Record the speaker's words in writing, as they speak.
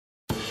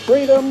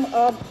freedom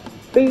of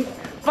speech,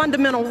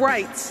 fundamental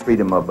rights,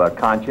 freedom of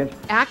conscience,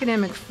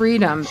 academic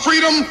freedom,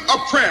 freedom of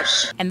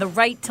press, and the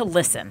right to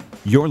listen.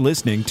 You're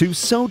listening to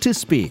So to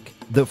Speak,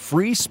 the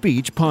free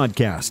speech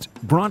podcast,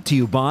 brought to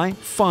you by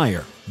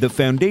FIRE, the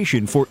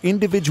Foundation for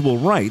Individual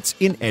Rights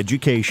in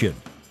Education.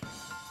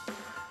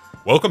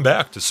 Welcome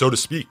back to So to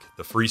Speak,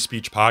 the free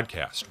speech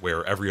podcast,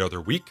 where every other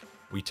week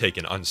we take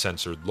an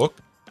uncensored look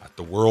at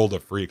the world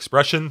of free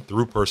expression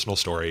through personal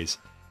stories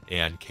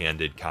and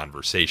candid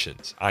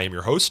conversations. I am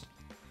your host,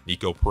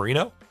 Nico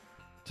Perino.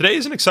 Today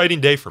is an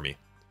exciting day for me.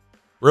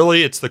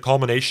 Really, it's the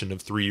culmination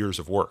of 3 years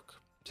of work.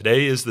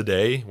 Today is the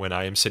day when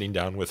I am sitting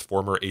down with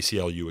former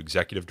ACLU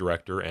Executive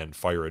Director and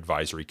Fire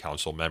Advisory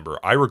Council member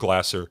Ira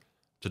Glasser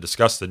to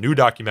discuss the new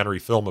documentary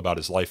film about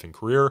his life and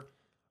career,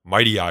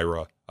 Mighty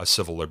Ira, A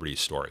Civil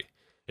Liberties Story,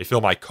 a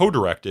film I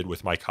co-directed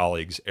with my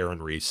colleagues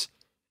Aaron Reese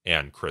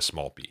and Chris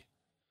Maltby.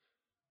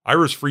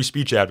 Ira's free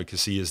speech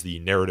advocacy is the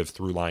narrative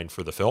through line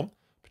for the film,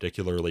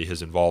 particularly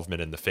his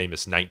involvement in the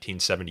famous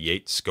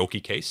 1978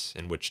 Skokie case,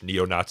 in which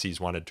neo-Nazis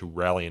wanted to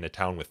rally in a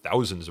town with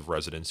thousands of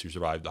residents who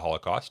survived the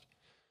Holocaust.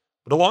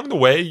 But along the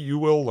way, you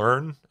will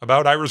learn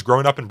about Ira's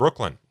growing up in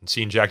Brooklyn and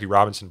seeing Jackie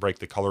Robinson break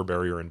the color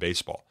barrier in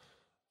baseball.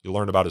 You'll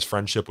learn about his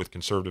friendship with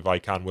conservative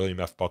icon William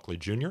F. Buckley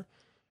Jr.,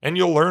 and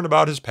you'll learn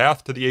about his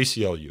path to the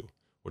ACLU,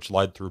 which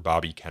led through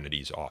Bobby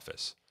Kennedy's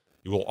office.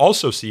 You will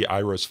also see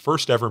Ira's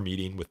first ever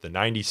meeting with the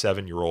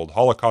 97-year-old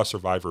Holocaust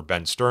survivor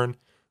Ben Stern,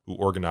 who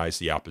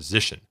organized the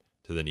opposition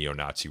to the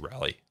neo-Nazi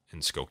rally in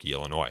Skokie,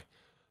 Illinois.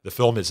 The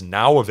film is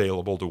now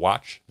available to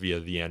watch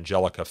via the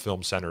Angelica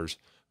Film Center's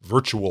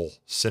virtual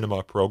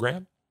cinema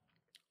program.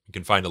 You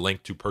can find a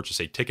link to purchase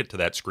a ticket to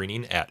that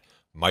screening at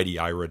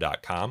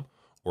mightyira.com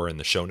or in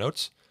the show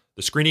notes.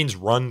 The screenings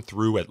run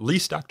through at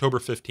least October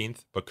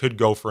 15th, but could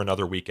go for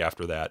another week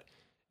after that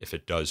if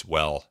it does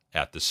well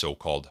at the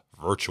so-called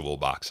virtual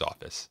box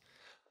office.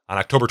 On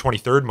October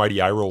 23rd,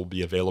 Mighty Ira will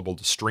be available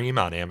to stream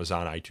on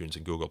Amazon, iTunes,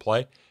 and Google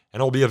Play, and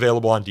it will be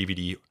available on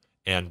DVD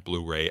and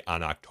Blu-ray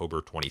on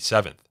October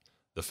 27th.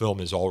 The film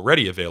is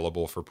already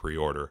available for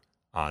pre-order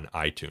on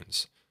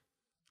iTunes.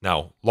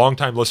 Now,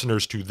 longtime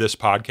listeners to this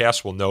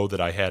podcast will know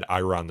that I had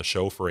Ira on the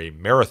show for a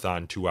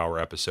marathon 2-hour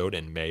episode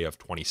in May of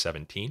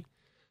 2017.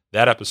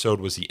 That episode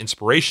was the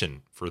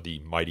inspiration for the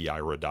Mighty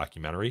Ira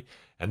documentary,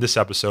 and this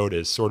episode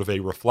is sort of a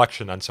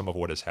reflection on some of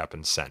what has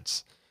happened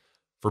since.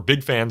 For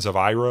big fans of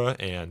Ira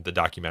and the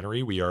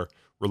documentary, we are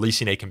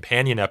releasing a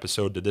companion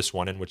episode to this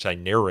one in which I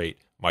narrate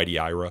Mighty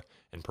Ira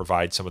and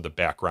provide some of the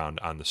background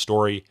on the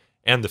story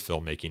and the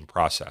filmmaking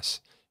process.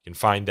 You can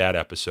find that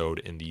episode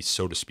in the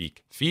So to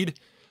Speak feed,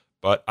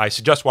 but I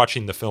suggest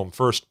watching the film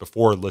first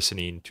before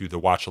listening to the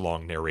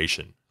watch-along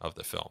narration of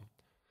the film.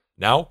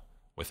 Now,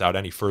 without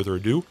any further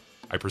ado,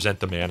 I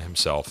present the man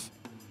himself,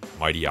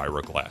 Mighty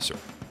Ira Glasser.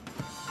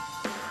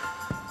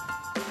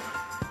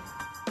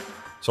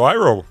 So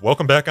Ira,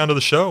 welcome back onto the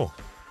show.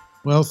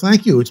 Well,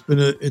 thank you. It's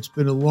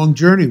been a long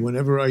journey.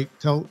 Whenever I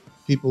tell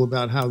people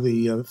about how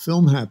the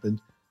film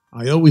happened,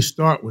 I always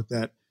start with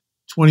that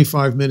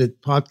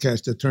 25-minute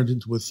podcast that turned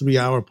into a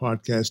 3-hour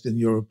podcast in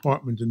your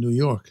apartment in New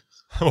York.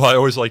 Well, I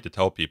always like to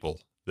tell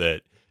people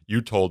that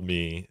you told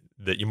me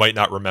that you might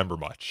not remember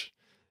much.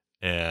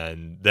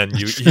 And then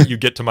you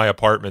get to my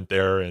apartment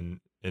there in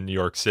New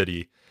York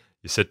City,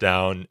 you sit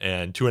down,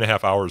 and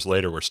 2.5 hours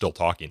later, we're still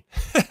talking.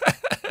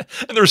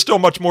 And there's still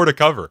much more to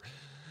cover.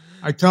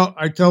 I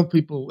tell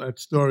people that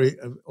story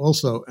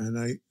also, and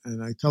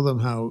I tell them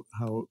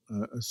how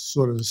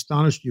sort of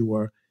astonished you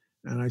were.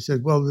 And I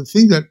said, well, the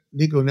thing that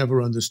Nico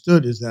never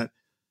understood is that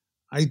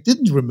I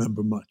didn't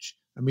remember much.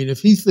 I mean,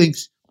 if he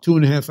thinks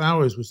 2.5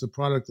 hours was the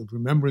product of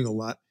remembering a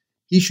lot,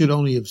 he should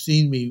only have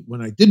seen me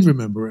when I did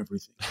remember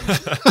everything.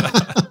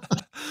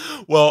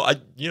 Well,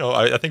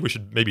 I think we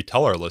should maybe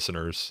tell our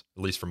listeners,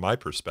 at least from my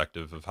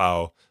perspective, of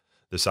how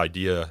this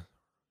idea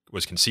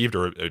was conceived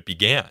or it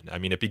began. I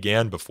mean, it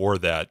began before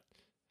that.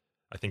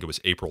 I think it was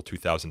April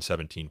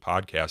 2017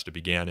 podcast. It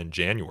began in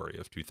January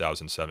of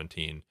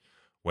 2017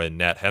 when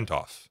Nat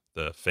Hentoff,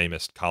 the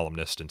famous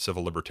columnist and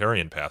civil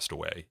libertarian, passed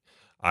away.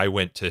 I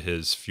went to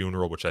his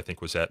funeral, which I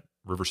think was at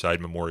Riverside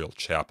Memorial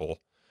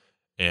Chapel,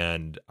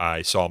 and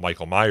I saw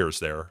Michael Myers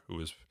there, who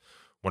was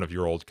one of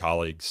your old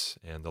colleagues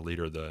and the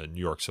leader of the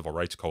New York Civil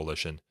Rights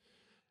Coalition.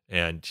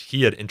 And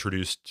he had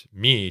introduced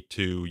me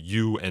to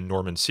you and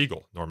Norman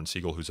Siegel,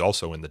 who's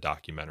also in the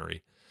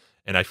documentary.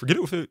 And I forget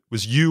if it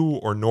was you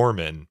or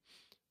Norman,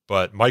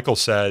 but Michael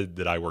said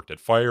that I worked at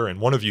FIRE,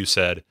 and one of you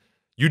said,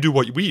 you do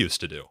what we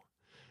used to do.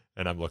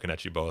 And I'm looking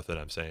at you both, and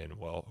I'm saying,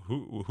 well,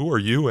 who are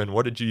you, and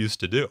what did you used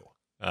to do?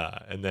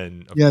 And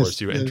then, of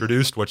course, you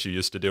introduced what you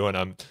used to do, and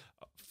I'm,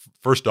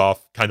 first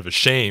off, kind of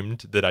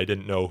ashamed that I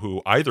didn't know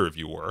who either of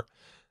you were.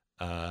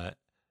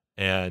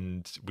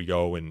 And we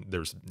go, and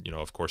there's,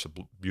 of course, a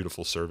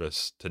beautiful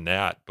service to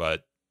Nat,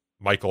 but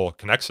Michael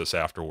connects us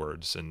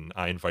afterwards, and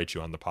I invite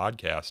you on the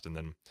podcast, and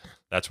then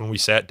that's when we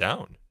sat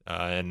down,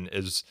 and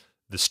is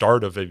the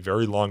start of a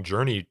very long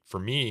journey for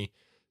me,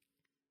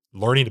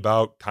 learning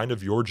about kind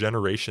of your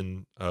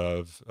generation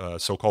of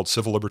so-called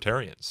civil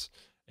libertarians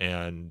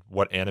and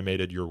what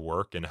animated your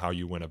work and how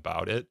you went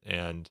about it.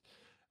 And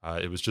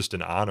it was just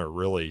an honor,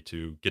 really,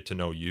 to get to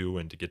know you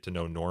and to get to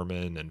know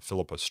Norman and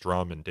Philippa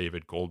Strum and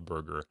David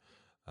Goldberger.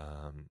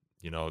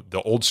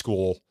 The old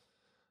school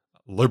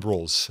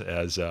liberals,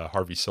 as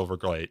Harvey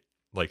Silverglate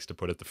likes to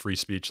put it, the free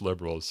speech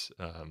liberals,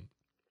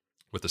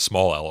 with a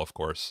small L, of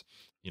course,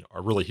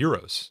 are really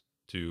heroes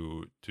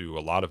to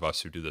a lot of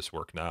us who do this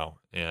work now.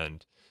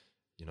 And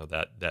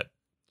that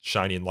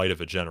shining light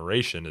of a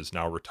generation is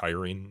now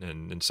retiring,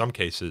 and in some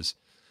cases,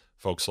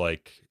 folks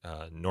like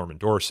Norman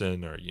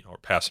Dorson are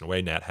passing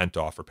away. Nat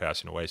Hentoff are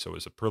passing away. So it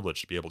was a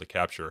privilege to be able to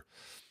capture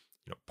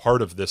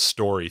part of this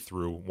story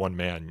through one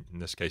man, in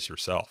this case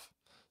yourself.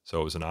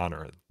 So it was an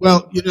honor.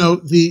 Well,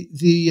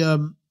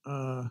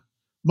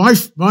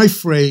 my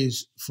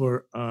phrase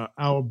for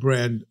our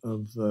brand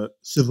of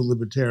civil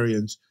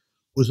libertarians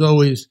was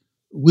always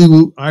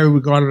I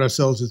regarded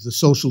ourselves as the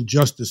social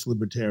justice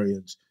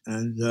libertarians,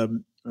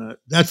 and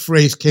that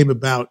phrase came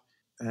about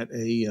at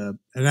an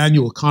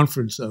annual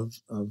conference of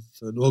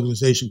an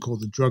organization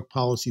called the Drug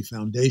Policy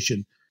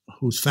Foundation,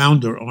 whose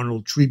founder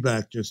Arnold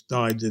Trebek just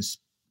died this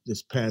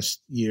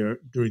past year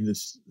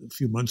a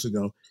few months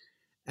ago.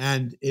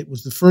 And it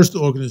was the first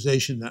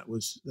organization that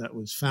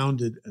was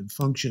founded and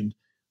functioned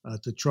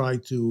to try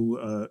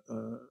to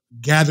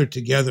gather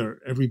together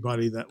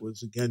everybody that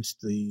was against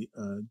the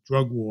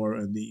drug war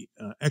and the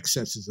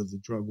excesses of the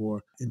drug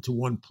war into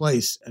one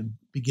place and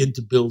begin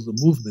to build a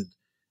movement.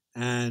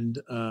 And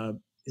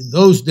in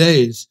those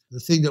days, the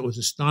thing that was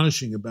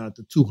astonishing about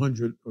the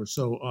 200 or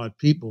so odd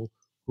people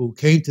who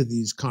came to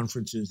these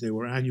conferences, they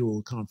were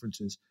annual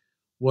conferences,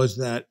 was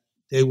that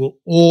they were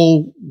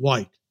all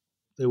white.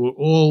 They were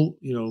all,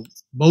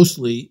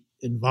 mostly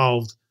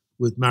involved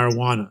with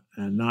marijuana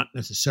and not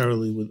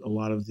necessarily with a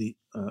lot of the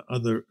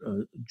other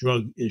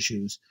drug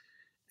issues.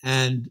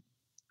 And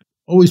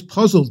always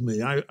puzzled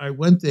me. I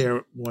went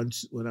there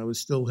once when I was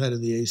still head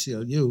of the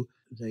ACLU.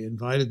 They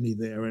invited me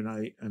there, and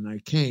I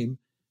came,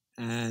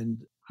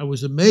 and I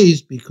was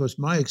amazed because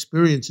my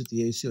experience at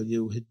the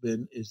ACLU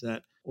is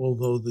that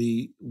although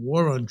the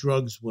war on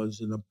drugs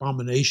was an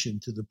abomination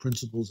to the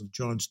principles of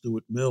John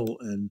Stuart Mill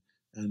and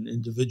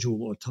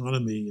individual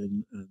autonomy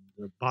and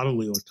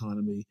bodily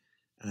autonomy,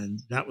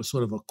 and that was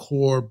sort of a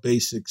core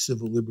basic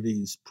civil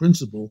liberties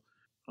principle.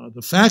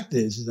 The fact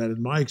is that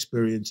in my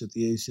experience at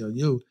the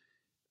ACLU,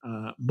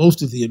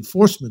 most of the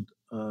enforcement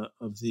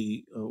of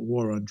the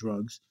war on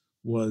drugs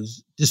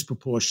was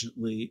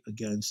disproportionately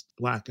against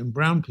Black and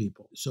brown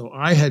people. So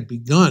I had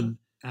begun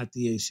at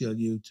the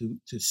ACLU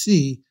to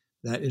see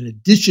that in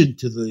addition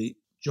to the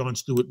John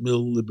Stuart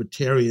Mill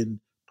libertarian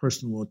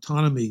personal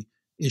autonomy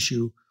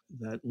issue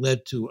that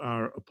led to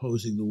our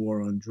opposing the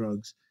war on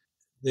drugs,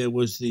 there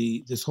was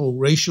this whole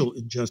racial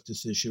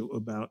injustice issue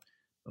about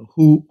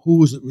who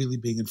was it really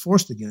being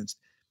enforced against.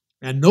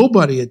 And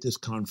nobody at this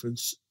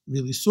conference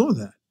really saw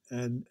that.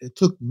 And it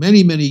took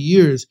many, many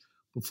years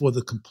before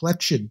the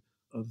complexion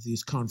of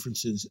these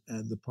conferences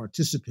and the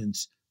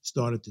participants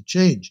started to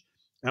change.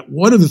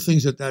 One of the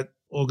things that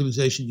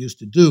organization used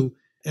to do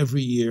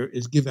every year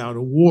is give out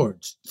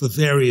awards for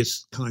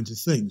various kinds of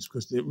things,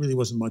 because there really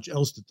wasn't much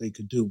else that they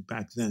could do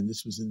back then.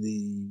 This was in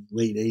the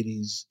late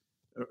 80s,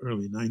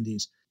 early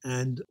 90s.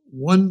 And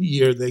one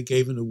year they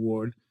gave an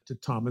award to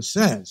Thomas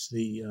Szasz,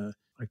 the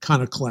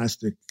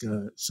iconoclastic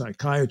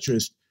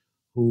psychiatrist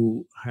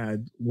who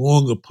had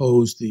long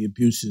opposed the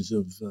abuses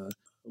of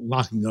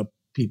locking up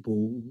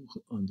people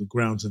on the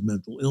grounds of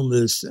mental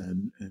illness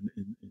and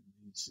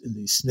in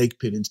these snake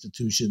pit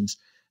institutions.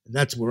 And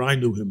that's where I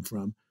knew him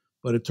from.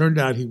 But it turned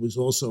out he was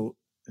also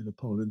an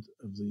opponent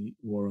of the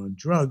war on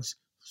drugs,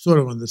 sort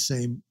of on the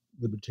same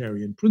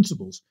libertarian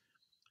principles.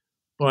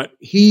 But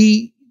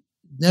he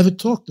never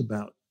talked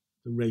about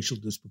the racial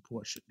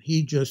disproportion.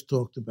 He just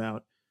talked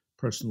about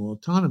personal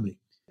autonomy.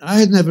 I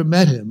had never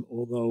met him,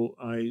 although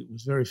I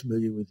was very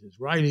familiar with his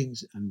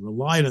writings and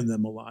relied on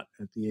them a lot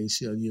at the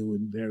ACLU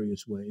in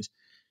various ways.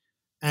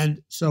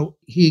 And so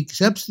he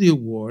accepts the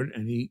award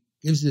and he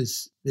gives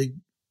this big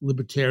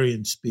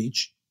libertarian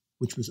speech,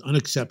 which was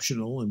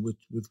unexceptional and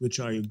with which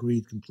I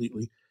agreed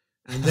completely.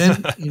 And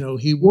then,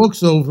 he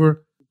walks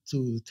over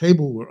to the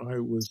table where I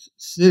was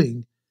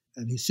sitting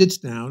and he sits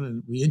down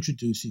and we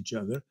introduce each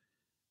other.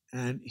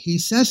 And he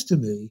says to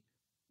me,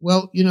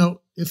 well,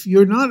 if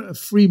you're not a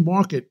free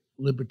market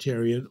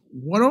libertarian,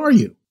 what are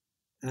you?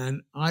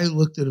 And I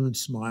looked at him and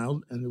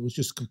smiled, and it was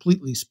just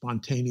completely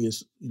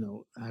spontaneous,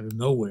 out of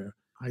nowhere.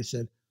 I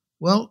said,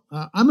 well,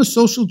 I'm a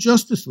social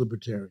justice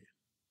libertarian.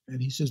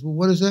 And he says, well,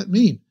 what does that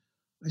mean?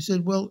 I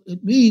said, well,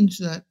 it means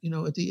that,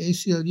 at the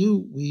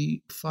ACLU,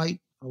 we fight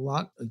a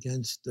lot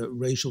against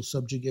racial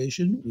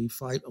subjugation. We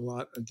fight a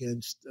lot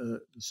against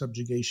the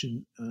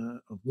subjugation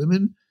of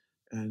women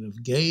and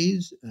of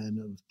gays and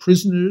of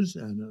prisoners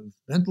and of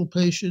mental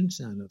patients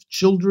and of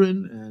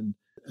children and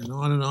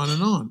on and on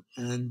and on.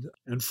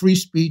 And free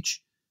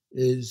speech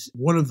is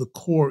one of the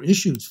core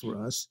issues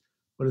for us,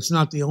 but it's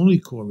not the only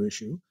core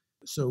issue.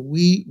 So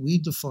we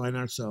define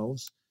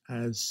ourselves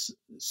as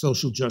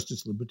social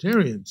justice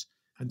libertarians.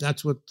 And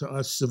that's what to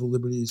us civil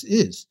liberties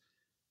is.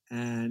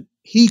 and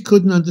he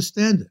couldn't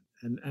understand it.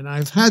 And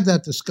I've had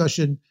that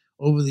discussion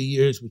over the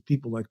years with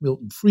people like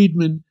Milton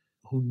Friedman,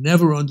 who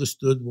never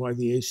understood why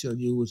the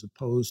ACLU was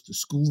opposed to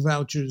school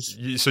vouchers.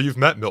 So you've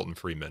met Milton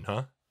Friedman,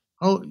 huh?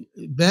 Oh,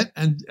 met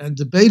and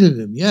debated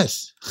him,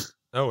 yes.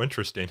 Oh,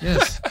 interesting.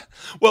 Yes.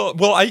 well,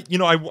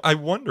 I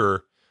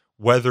wonder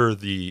whether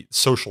the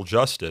social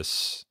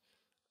justice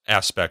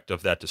aspect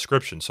of that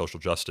description, social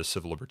justice,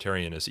 civil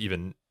libertarian, is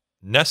even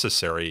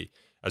necessary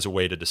as a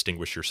way to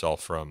distinguish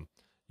yourself from,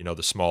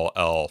 the small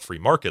L free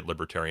market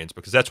libertarians,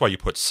 because that's why you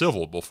put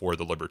civil before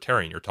the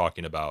libertarian. You're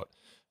talking about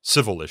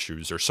civil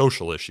issues or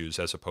social issues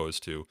as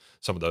opposed to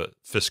some of the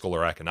fiscal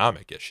or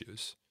economic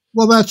issues.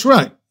 Well, that's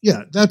right.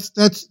 Yeah,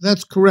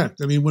 that's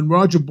correct. I mean, when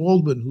Roger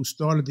Baldwin, who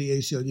started the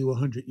ACLU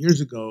 100 years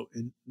ago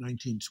in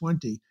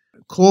 1920,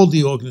 called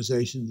the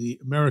organization the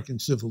American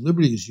Civil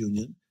Liberties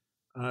Union,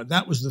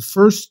 that was the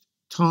first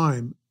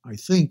time, I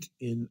think,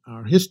 in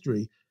our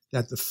history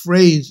that the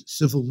phrase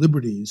civil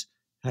liberties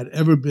had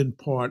ever been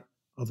part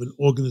of an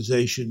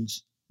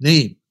organization's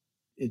name.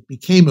 It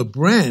became a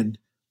brand,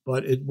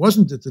 but it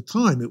wasn't at the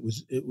time. It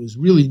was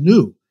really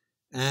new.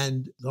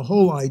 And the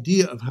whole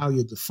idea of how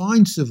you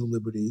define civil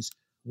liberties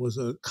was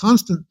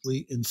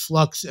constantly in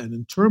flux and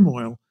in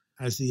turmoil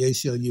as the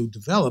ACLU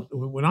developed.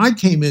 When I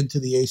came into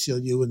the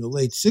ACLU in the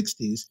late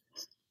 60s,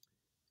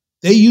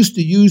 they used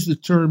to use the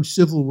term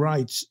civil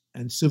rights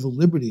and civil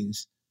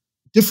liberties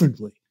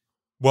differently.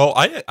 Well,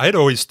 I'd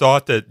always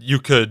thought that you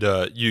could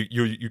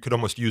you could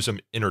almost use them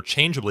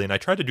interchangeably, and I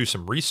tried to do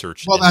some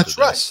research. Well, that's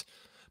this.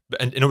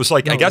 Right. And it was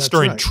like, No, I guess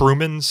during right.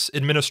 Truman's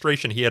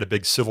administration, he had a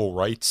big civil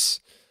rights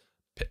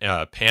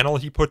panel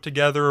he put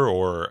together,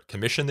 or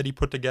commission that he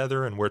put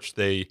together, in which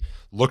they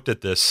looked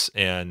at this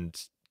and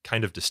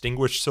kind of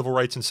distinguished civil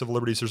rights and civil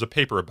liberties. There's a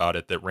paper about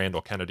it that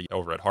Randall Kennedy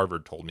over at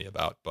Harvard told me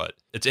about, but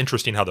it's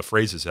interesting how the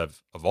phrases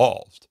have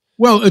evolved.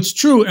 Well, it's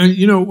true. And,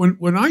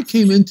 when I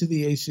came into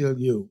the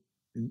ACLU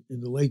in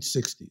the late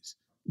 60s,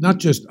 not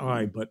just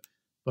I, but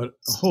a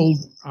whole,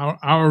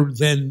 our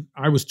then,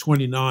 I was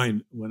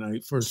 29 when I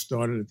first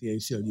started at the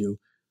ACLU,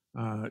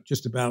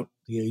 just about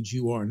the age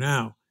you are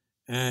now.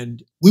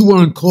 And we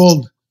weren't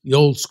called the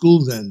old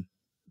school then.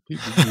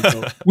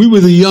 We were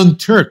the young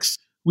Turks.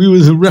 We were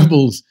the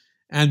rebels.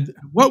 And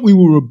what we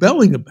were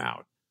rebelling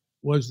about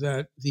was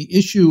that the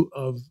issue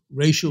of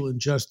racial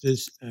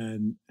injustice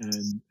and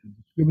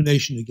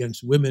discrimination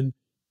against women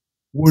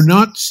were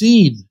not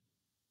seen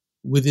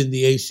within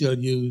the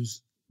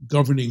ACLU's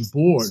governing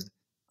board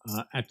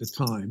at the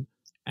time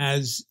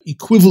as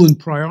equivalent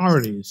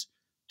priorities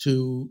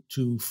to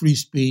free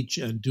speech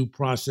and due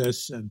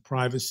process and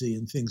privacy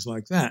and things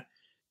like that.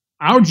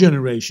 Our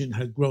generation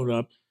had grown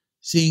up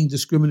seeing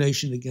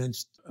discrimination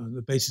against on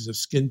the basis of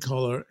skin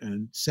color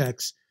and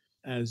sex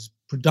as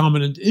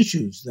predominant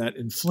issues that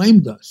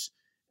inflamed us.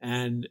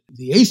 And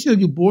the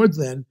ACLU board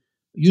then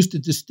used to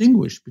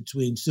distinguish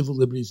between civil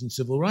liberties and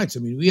civil rights.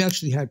 I mean, we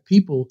actually had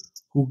people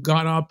who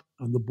got up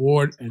on the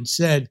board and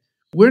said,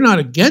 we're not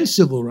against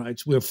civil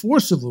rights, we're for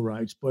civil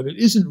rights, but it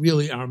isn't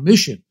really our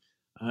mission.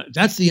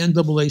 That's the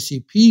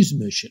NAACP's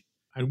mission.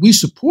 And we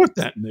support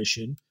that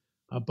mission,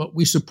 but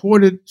we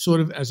support it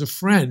sort of as a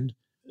friend,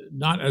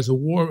 not as a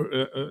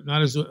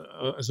not as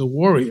a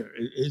warrior.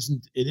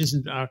 It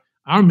isn't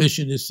our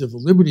mission is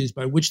civil liberties,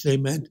 by which they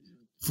meant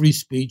free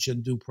speech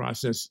and due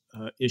process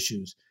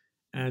issues.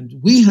 And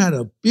we had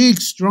a big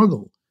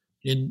struggle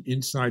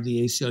inside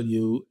the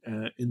ACLU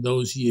in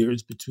those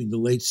years between the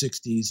late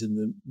 60s and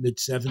the mid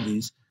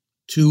 70s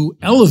to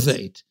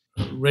elevate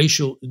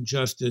racial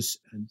injustice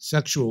and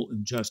sexual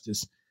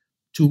injustice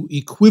to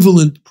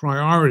equivalent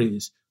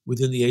priorities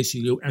within the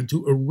ACLU, and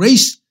to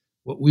erase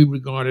what we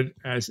regarded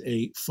as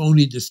a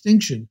phony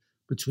distinction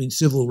between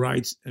civil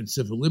rights and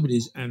civil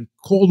liberties and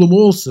call them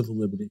all civil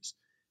liberties.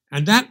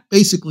 And that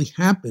basically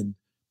happened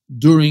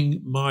during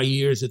my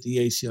years at the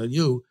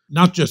ACLU,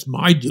 not just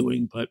my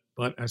doing, but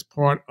as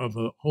part of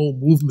a whole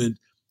movement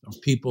of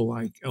people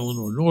like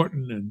Eleanor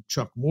Norton and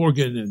Chuck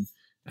Morgan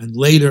and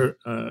later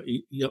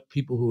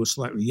people who were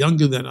slightly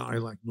younger than I,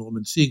 like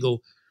Norman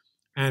Siegel.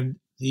 And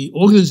the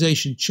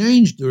organization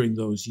changed during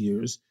those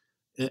years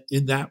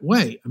in that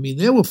way. I mean,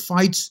 there were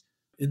fights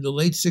in the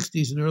late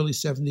 60s and early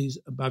 70s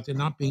about there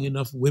not being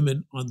enough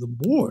women on the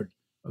board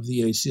of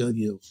the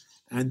ACLU.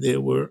 And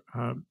there were,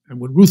 and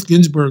when Ruth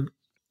Ginsburg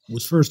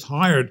was first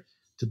hired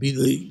to be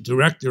the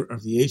director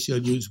of the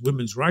ACLU's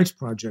Women's Rights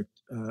Project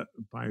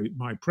by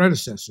my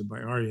predecessor, by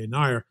Aryeh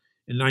Neier,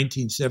 in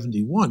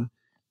 1971,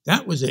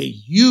 that was a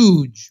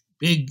huge,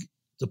 big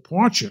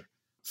departure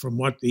from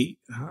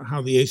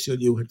how the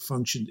ACLU had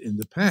functioned in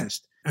the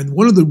past. And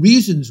one of the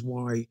reasons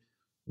why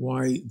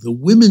the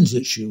women's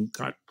issue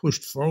got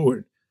pushed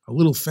forward a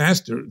little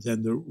faster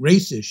than the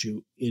race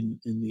issue on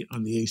the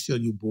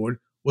ACLU board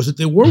was that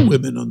there were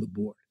women on the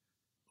board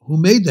who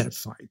made that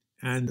fight.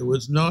 And there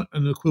was not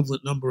an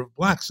equivalent number of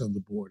blacks on the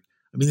board.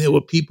 I mean, there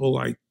were people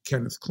like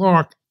Kenneth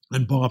Clark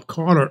and Bob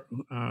Carter,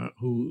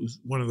 who was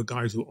one of the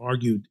guys who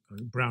argued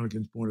Brown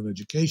against Board of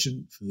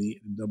Education for the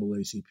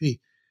NAACP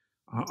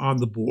on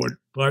the board.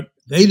 But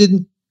they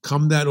didn't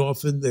come that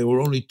often. There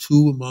were only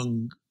two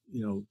among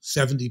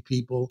 70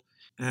 people.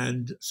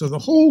 And so the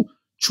whole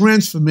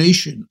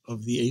transformation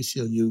of the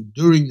ACLU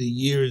during the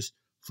years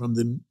from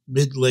the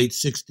mid-late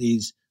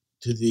 60s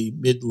to the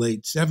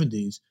mid-late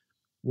 70s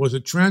was a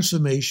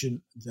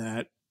transformation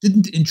that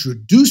didn't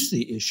introduce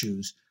the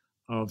issues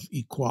of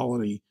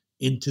equality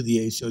into the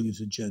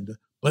ACLU's agenda,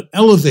 but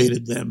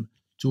elevated them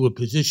to a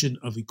position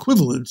of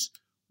equivalence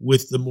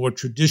with the more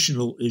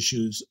traditional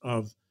issues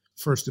of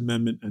First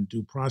Amendment and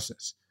due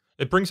process.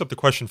 It brings up the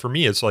question for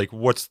me, it's like,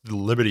 what's the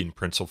limiting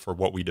principle for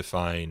what we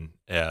define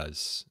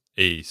as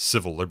a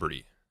civil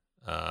liberty?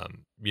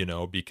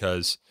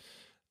 Because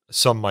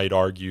some might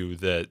argue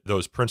that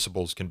those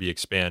principles can be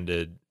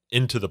expanded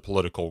into the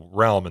political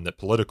realm, and that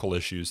political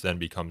issues then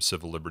become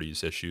civil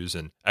liberties issues,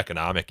 and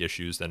economic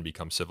issues then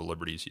become civil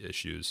liberties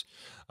issues.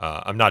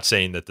 I'm not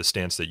saying that the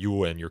stance that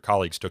you and your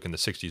colleagues took in the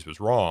 60s was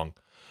wrong.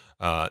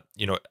 I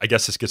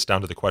guess this gets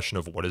down to the question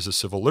of what is a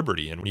civil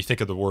liberty. And when you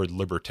think of the word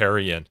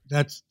libertarian,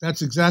 that's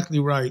exactly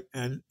right.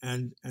 And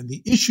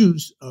the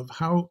issues of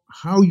how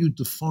you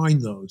define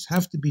those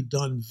have to be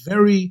done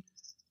very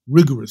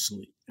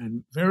rigorously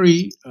and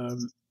very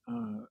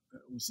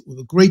with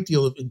a great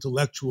deal of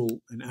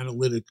intellectual and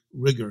analytic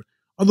rigor.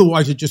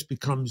 Otherwise, it just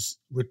becomes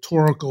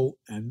rhetorical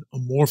and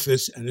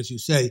amorphous. And as you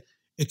say,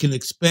 it can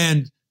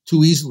expand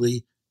too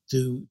easily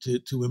to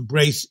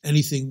embrace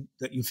anything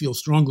that you feel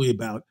strongly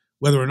about,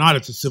 whether or not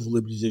it's a civil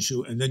liberties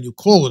issue, and then you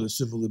call it a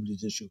civil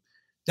liberties issue.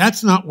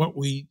 That's not what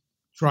we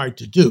tried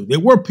to do. There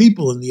were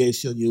people in the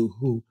ACLU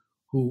who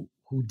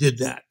did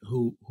that,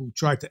 who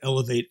tried to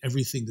elevate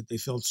everything that they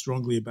felt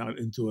strongly about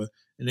into an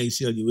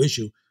ACLU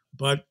issue.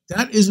 But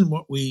that isn't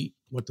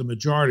what the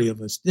majority of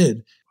us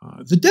did.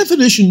 The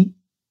definition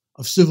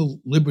of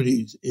civil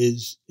liberties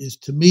is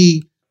to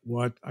me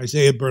what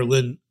Isaiah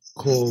Berlin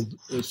called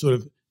sort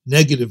of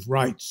negative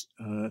rights.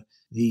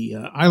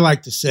 I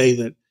like to say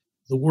that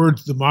the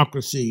words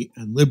democracy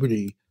and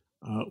liberty,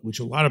 which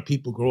a lot of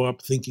people grow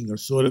up thinking are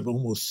sort of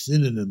almost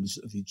synonyms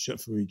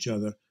for each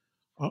other,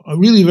 are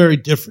really very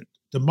different.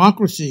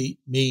 Democracy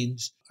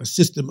means a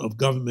system of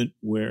government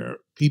where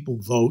people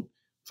vote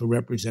for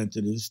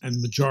representatives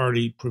and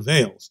majority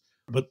prevails.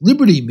 But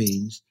liberty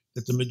means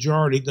that the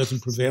majority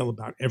doesn't prevail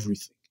about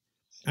everything.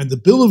 And the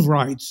Bill of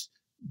Rights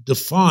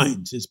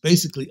is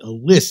basically a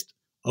list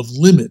of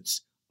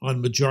limits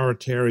on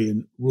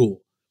majoritarian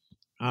rule.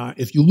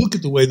 If you look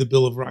at the way the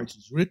Bill of Rights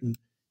is written,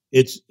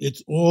 it's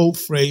all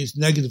phrased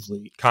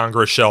negatively.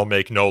 Congress shall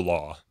make no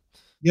law.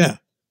 Yeah,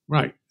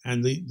 right.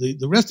 And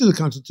the rest of the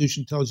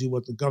Constitution tells you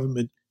what the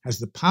government has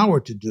the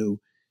power to do.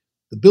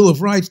 The Bill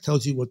of Rights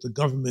tells you what the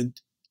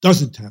government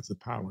doesn't have the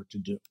power to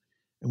do.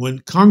 And when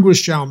Congress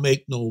shall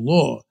make no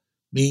law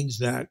means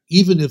that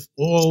even if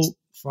all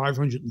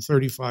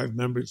 535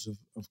 members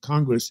of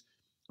Congress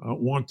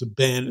want to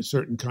ban a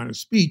certain kind of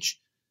speech,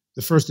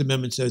 the First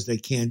Amendment says they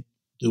can't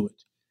do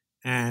it.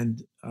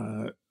 And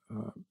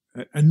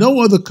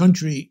no other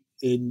country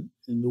in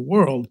the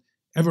world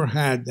ever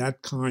had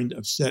that kind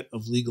of set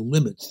of legal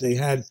limits. They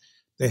had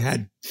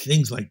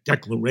things like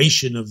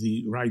Declaration of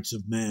the Rights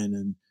of Man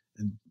and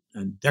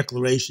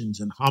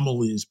declarations and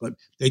homilies, but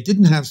they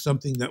didn't have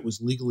something that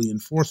was legally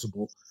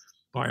enforceable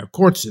by a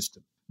court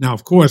system. Now,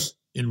 of course,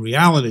 in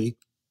reality,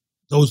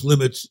 those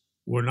limits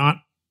were not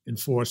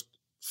enforced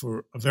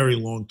for a very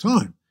long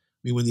time.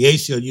 I mean, when the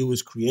ACLU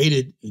was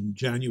created in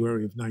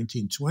January of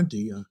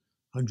 1920,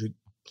 100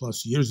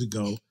 plus years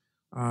ago,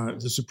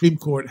 the Supreme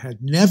Court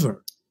had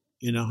never,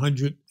 in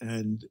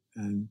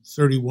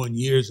 131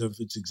 years of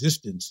its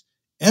existence,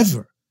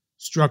 ever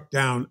struck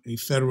down a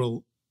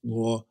federal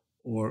law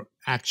or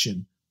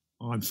action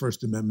on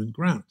First Amendment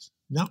grounds.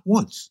 Not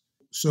once.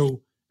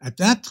 So at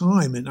that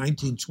time in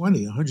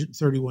 1920,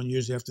 131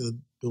 years after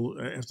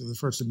the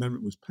First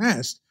Amendment was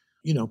passed,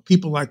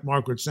 people like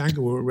Margaret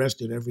Sanger were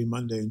arrested every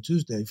Monday and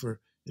Tuesday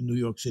in New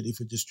York City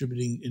for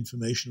distributing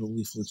informational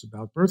leaflets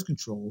about birth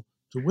control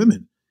to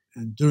women.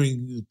 And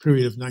during the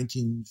period of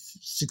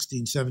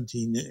 1916,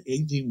 17,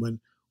 18, when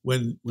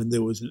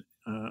there was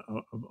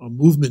a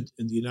movement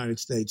in the United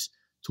States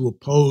to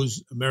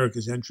oppose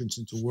America's entrance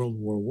into World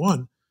War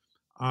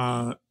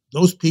I,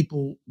 those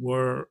people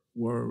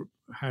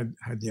had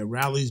their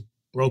rallies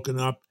broken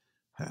up,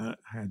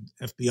 had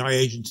FBI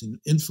agents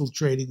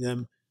infiltrating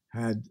them,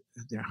 had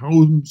their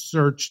homes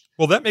searched.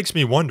 Well, that makes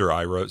me wonder,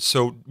 Ira.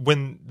 So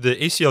when the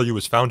ACLU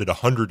was founded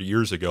 100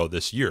 years ago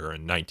this year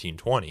in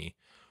 1920,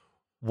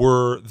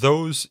 were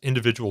those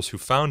individuals who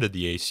founded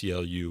the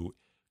ACLU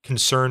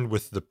concerned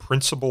with the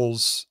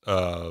principles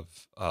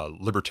of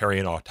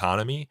libertarian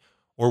autonomy,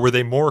 or were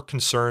they more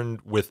concerned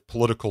with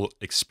political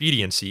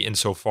expediency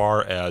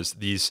insofar as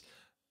these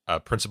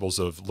principles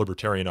of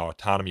libertarian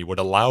autonomy would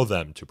allow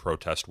them to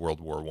protest World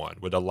War I,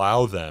 would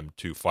allow them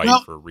to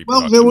fight for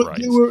reproductive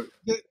rights?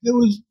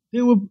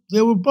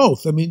 There were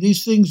both. I mean,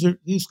 these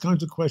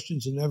kinds of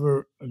questions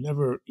are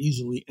never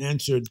easily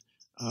answered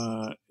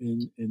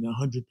in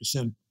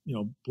 100%,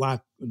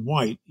 black and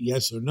white,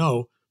 yes or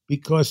no,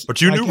 because.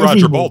 But you knew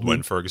Roger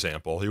Baldwin, for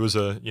example. He was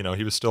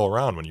he was still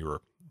around when you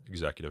were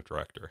executive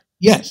director.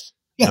 Yes.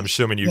 I'm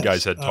assuming you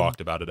guys had talked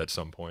about it at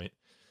some point.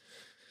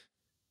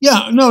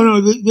 Yeah,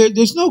 no,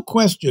 there's no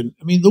question.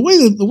 I mean, the way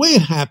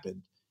it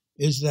happened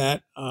is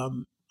that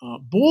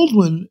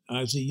Baldwin,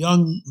 as a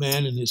young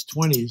man in his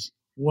 20s,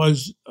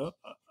 was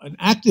an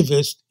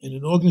activist in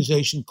an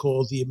organization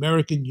called the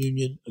American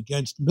Union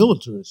Against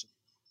Militarism.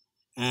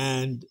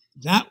 And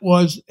that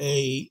was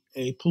a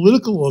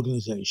political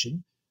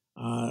organization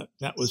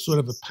that was sort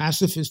of a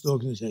pacifist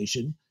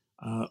organization,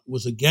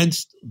 was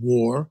against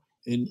war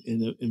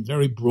in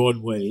very broad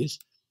ways,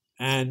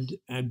 and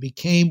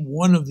became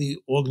one of the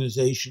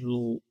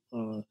organizational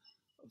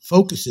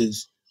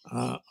focuses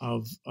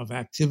of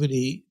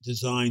activity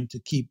designed to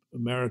keep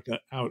America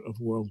out of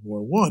World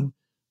War I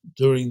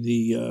during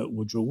the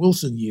Woodrow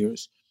Wilson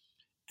years.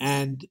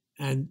 And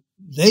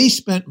they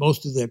spent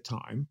most of their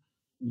time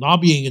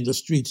lobbying in the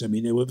streets. I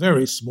mean, they were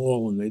very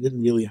small and they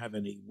didn't really have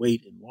any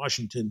weight in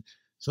Washington.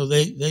 So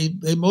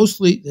they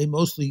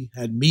mostly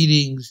had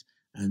meetings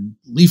and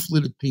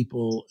leafleted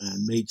people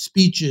and made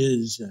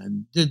speeches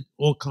and did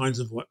all kinds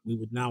of what we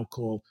would now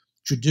call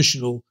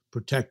traditional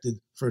protected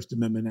First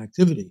Amendment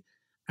activity.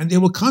 And they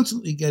were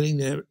constantly getting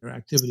their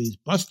activities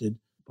busted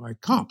by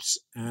cops,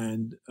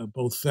 and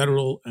both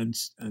federal and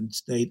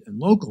state and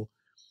local,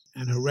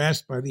 and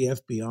harassed by the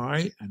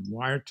FBI and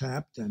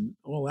wiretapped and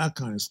all that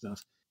kind of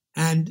stuff.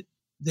 And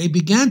they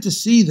began to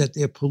see that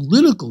their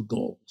political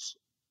goals,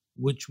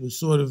 which was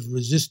sort of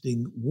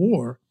resisting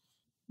war,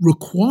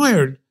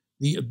 required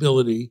the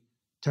ability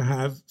to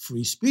have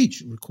free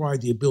speech,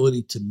 required the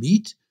ability to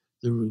meet,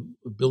 the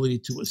ability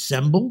to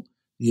assemble,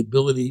 the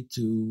ability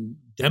to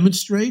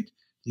demonstrate,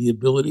 the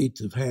ability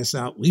to pass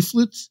out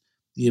leaflets,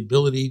 the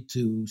ability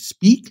to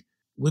speak.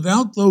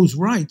 Without those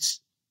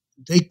rights,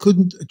 they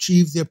couldn't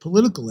achieve their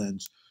political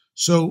ends.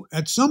 So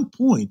at some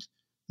point,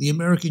 the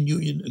American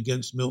Union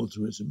Against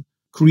Militarism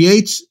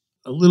creates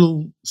a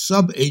little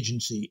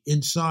sub-agency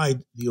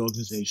inside the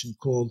organization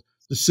called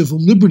the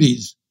Civil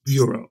Liberties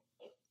Bureau,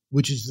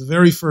 which is the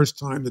very first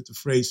time that the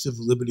phrase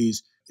civil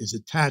liberties is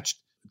attached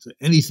to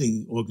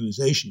anything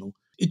organizational.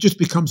 It just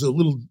becomes a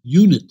little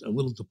unit, a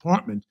little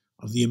department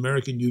of the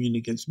American Union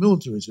Against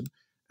Militarism.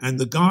 And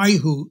the guy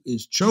who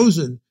is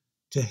chosen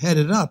to head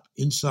it up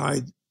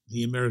inside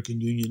the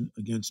American Union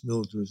Against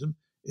Militarism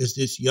is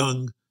this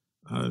young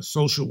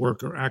social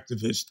worker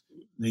activist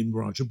named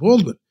Roger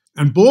Baldwin.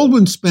 And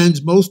Baldwin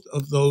spends most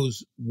of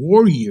those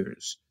war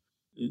years,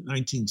 in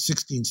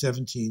 1916,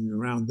 17,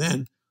 around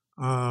then,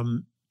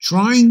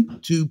 trying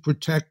to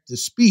protect the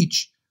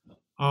speech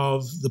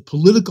of the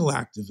political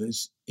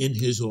activists in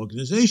his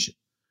organization.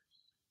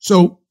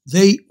 So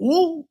they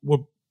all were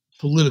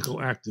political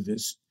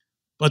activists,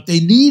 but they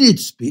needed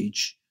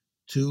speech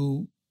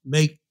to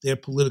make their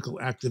political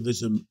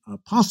activism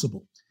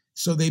possible.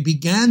 So they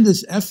began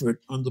this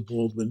effort under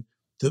Baldwin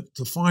to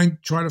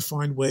try to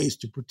find ways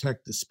to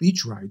protect the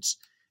speech rights.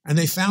 And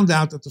they found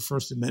out that the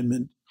First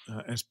Amendment,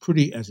 as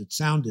pretty as it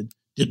sounded,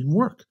 didn't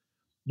work.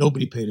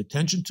 Nobody paid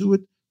attention to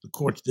it. The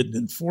courts didn't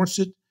enforce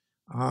it.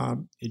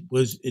 It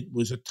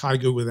was a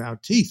tiger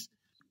without teeth.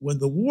 When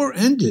the war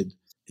ended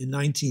in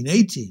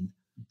 1918,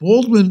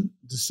 Baldwin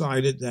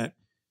decided that,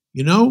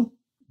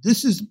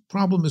 this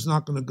problem is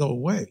not going to go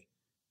away.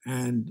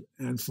 And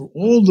for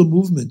all the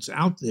movements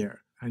out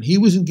there, and he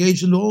was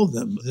engaged in all of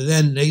them, the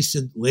then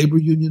nascent labor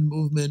union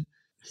movement,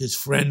 his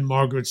friend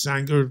Margaret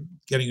Sanger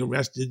getting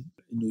arrested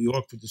in New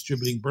York for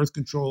distributing birth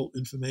control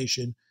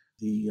information,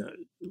 the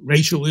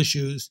racial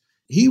issues.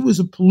 He was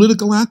a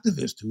political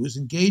activist who was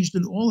engaged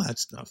in all that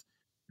stuff.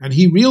 And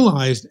he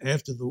realized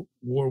after the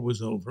war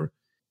was over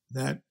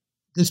that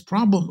this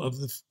problem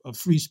of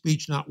free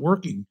speech not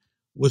working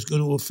was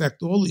going to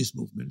affect all these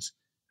movements.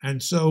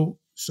 And so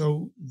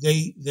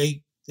they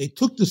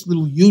took this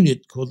little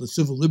unit called the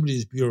Civil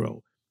Liberties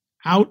Bureau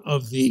out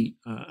of the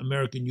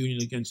American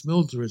Union Against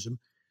Militarism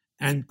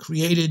and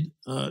created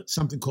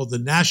something called the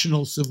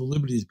National Civil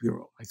Liberties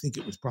Bureau. I think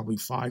it was probably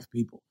 5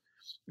 people.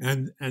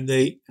 And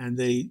they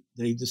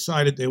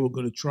decided they were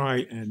going to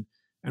try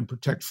and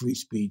protect free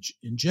speech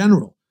in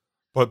general.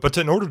 But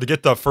in order to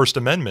get the First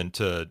Amendment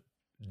to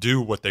do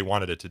what they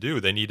wanted it to do,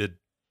 they needed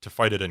to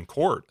fight it in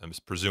court,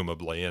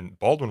 presumably. And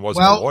Baldwin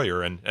wasn't a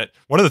lawyer. And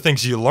one of the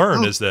things you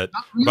learn is that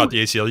about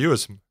the ACLU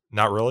is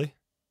not really.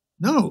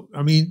 No,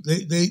 I mean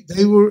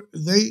they were.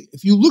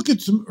 If you look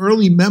at some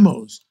early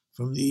memos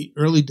from the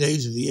early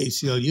days of the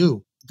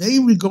ACLU, they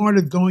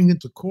regarded going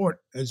into court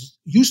as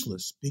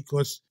useless,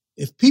 because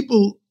if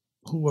people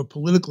who are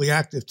politically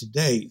active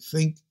today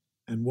think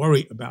and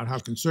worry about how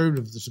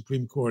conservative the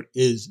Supreme Court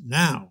is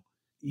now,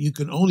 you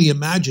can only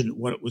imagine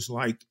what it was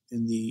like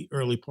in the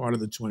early part of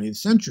the 20th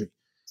century.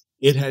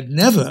 It had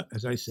never,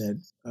 as I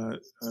said,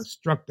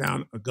 struck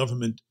down a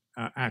government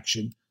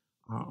action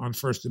on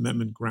First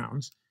Amendment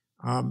grounds.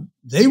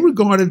 They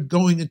regarded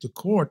going into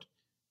court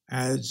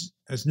as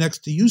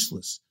next to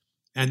useless.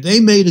 And they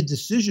made a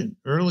decision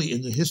early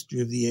in the history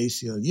of the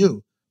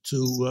ACLU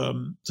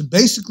to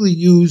basically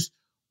use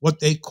what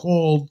they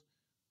called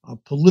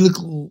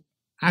political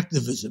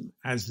activism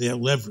as their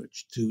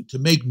leverage, to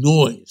make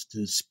noise,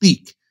 to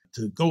speak,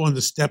 to go on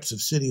the steps of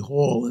City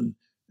Hall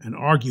and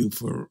argue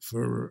for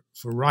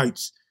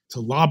rights,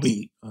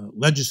 lobby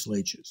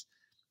legislatures.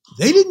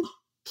 They didn't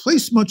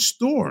place much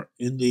store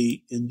in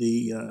the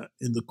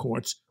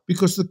courts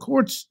because the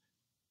courts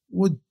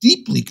were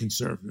deeply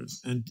conservative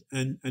and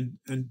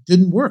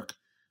didn't work.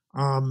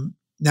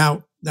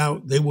 Now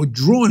they were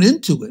drawn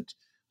into it.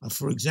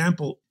 For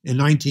example, in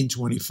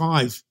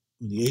 1925,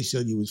 when the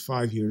ACLU was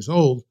 5 years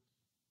old,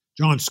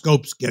 John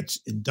Scopes gets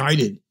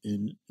indicted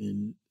in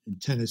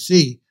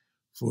Tennessee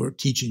for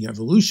teaching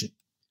evolution.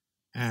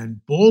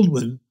 And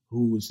Baldwin,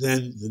 who was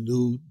then the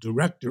new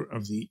director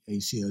of the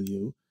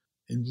ACLU,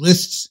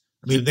 enlists,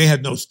 I mean, they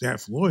had no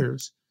staff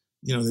lawyers.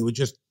 They were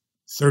just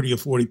 30 or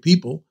 40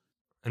 people.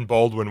 And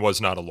Baldwin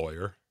was not a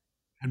lawyer.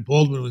 And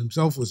Baldwin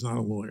himself was not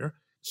a lawyer.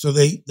 So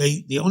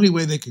the only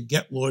way they could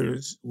get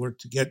lawyers were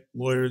to get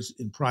lawyers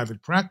in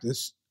private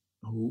practice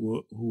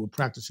who were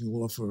practicing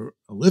law for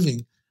a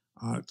living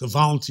to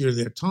volunteer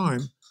their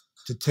time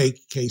to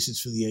take cases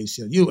for the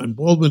ACLU. And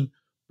Baldwin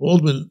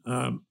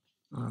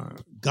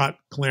got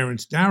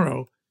Clarence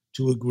Darrow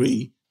to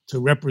agree to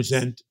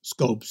represent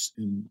Scopes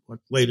in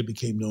what later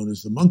became known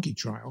as the Monkey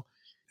Trial.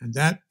 And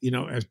that,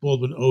 as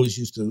Baldwin always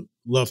used to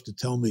love to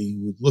tell me, he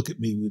would look at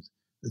me with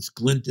this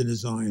glint in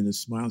his eye and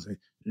his smile and say,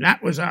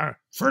 "That was our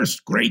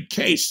first great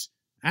case,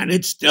 and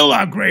it's still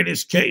our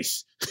greatest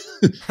case."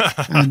 In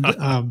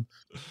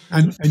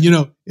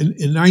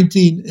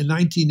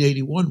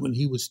 1981, when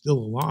he was still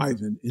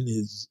alive and in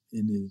his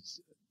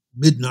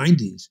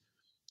mid-90s,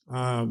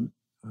 the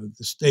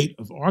state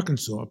of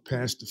Arkansas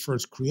passed the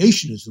first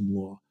creationism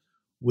law,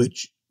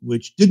 which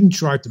didn't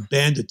try to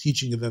ban the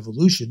teaching of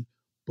evolution,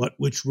 but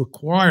which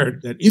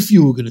required that if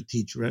you were going to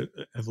teach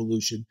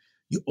evolution,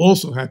 you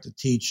also had to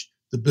teach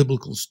the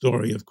biblical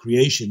story of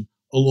creation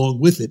along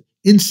with it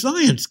in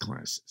science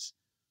classes.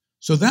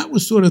 So that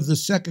was sort of the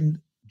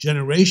second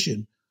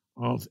generation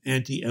of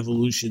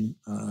anti-evolution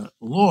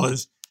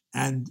laws,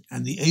 and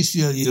the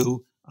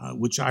ACLU,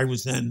 which I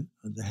was then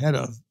the head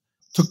of,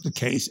 took the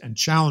case and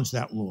challenged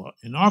that law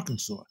in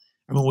Arkansas.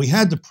 And when we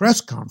had the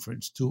press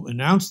conference to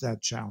announce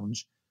that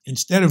challenge,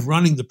 instead of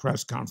running the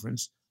press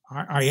conference,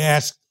 I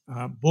asked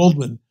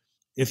Baldwin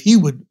if he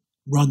would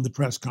run the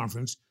press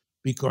conference,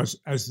 because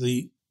as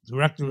the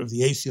director of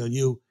the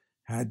ACLU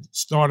had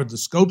started the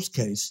Scopes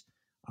case,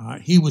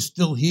 he was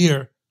still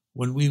here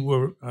when we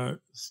were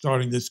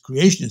starting this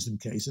creationism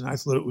case, and I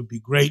thought it would be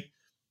great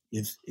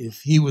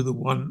if he were the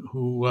one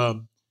who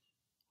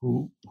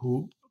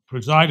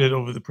presided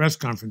over the press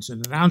conference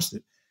and announced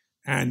it,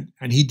 and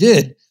he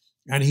did,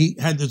 and he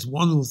had this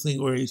wonderful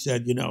thing where he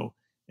said, in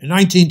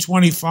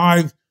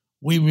 1925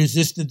 we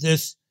resisted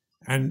this,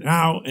 and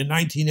now in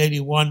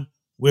 1981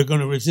 we're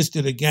going to resist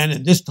it again,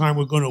 and this time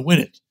we're going to win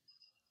it,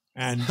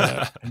 and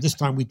this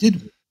time we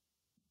did win.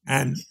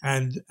 And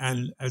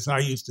as I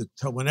used to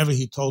tell, whenever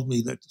he told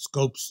me that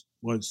Scopes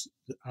was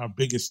the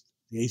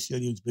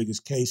ACLU's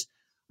biggest case,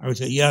 I would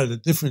say, yeah, the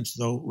difference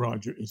though,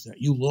 Roger, is that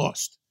you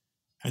lost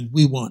and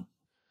we won.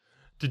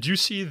 Did you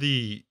see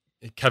the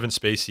Kevin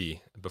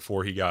Spacey,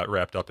 before he got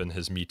wrapped up in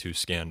his Me Too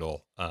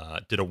scandal,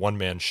 did a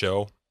one-man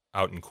show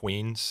out in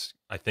Queens,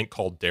 I think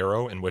called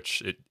Darrow, in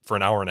which for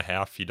an hour and a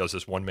half, he does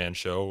this one-man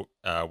show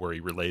where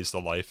he relays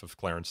the life of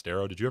Clarence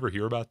Darrow. Did you ever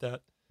hear about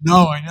that?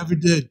 No, I never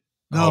did.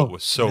 No, it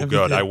was so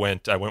good. I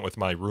went with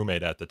my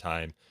roommate at the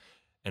time,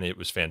 and it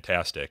was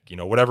fantastic.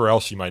 Whatever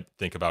else you might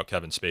think about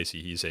Kevin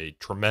Spacey, he's a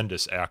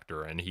tremendous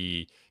actor, and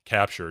he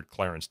captured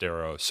Clarence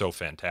Darrow so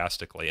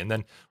fantastically. And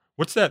then,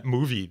 what's that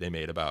movie they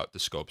made about the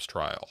Scopes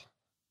trial?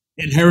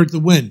 Inherit the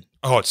Wind.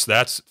 Oh,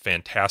 that's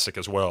fantastic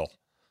as well.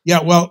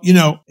 Yeah, well,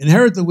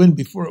 Inherit the Wind,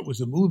 before it was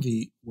a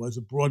movie, was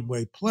a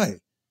Broadway play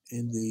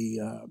in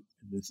the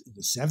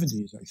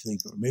 70s, I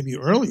think, or maybe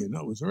earlier. No,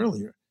 it was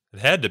earlier. It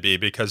had to be,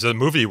 because the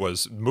movie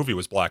was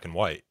black and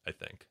white, I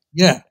think.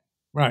 Yeah,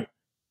 right.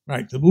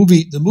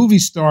 The movie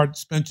starred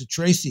Spencer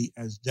Tracy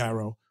as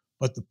Darrow,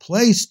 but the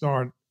play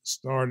starred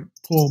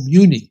Paul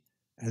Muni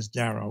as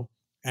Darrow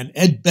and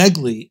Ed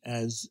Begley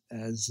as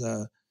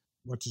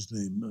what's his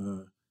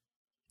name?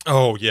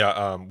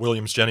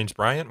 Williams Jennings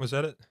Bryant, was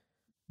that it?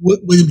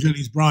 William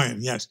Jennings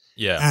Bryan, yes.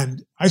 Yeah.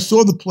 And I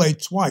saw the play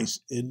twice.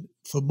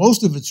 For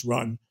most of its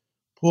run,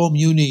 Paul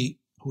Muni,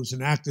 who's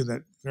an actor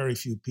that very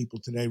few people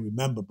today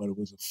remember, but who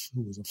was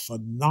a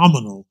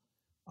phenomenal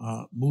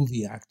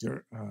movie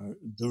actor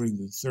during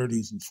the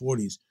 30s and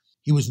 40s.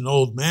 He was an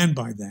old man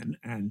by then,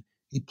 and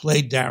he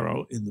played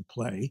Darrow in the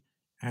play,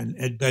 and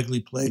Ed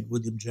Begley played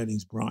William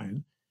Jennings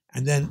Bryan.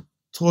 And then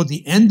toward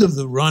the end of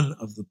the run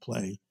of the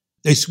play,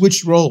 they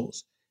switched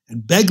roles,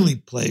 and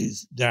Begley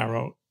plays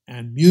Darrow,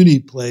 and Muni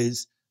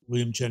plays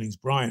William Jennings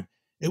Bryan.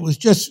 It was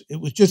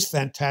just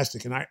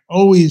fantastic, and I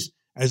always,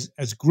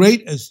 as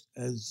great as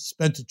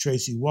Spencer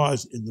Tracy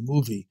was in the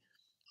movie,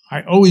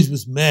 I always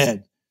was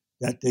mad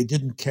that they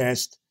didn't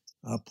cast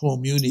Paul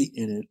Muni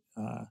in it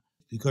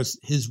because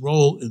his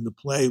role in the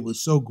play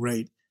was so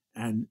great.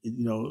 And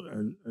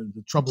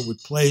the trouble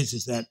with plays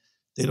is that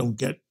they don't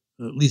get,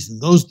 at least in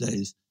those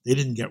days, they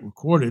didn't get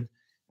recorded,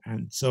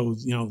 and so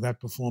that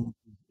performance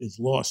is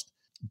lost.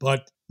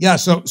 But yeah,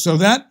 so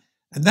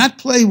that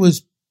play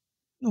was,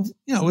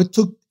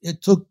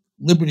 it took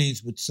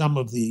liberties with some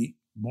of the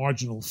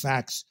marginal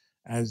facts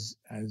as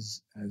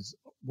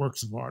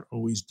works of art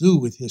always do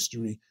with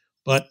history,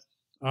 but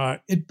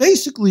it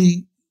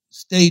basically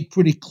stayed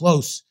pretty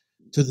close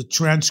to the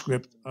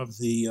transcript of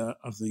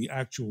the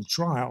actual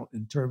trial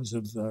in terms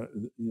of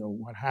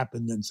what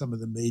happened and some of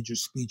the major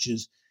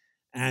speeches,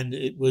 and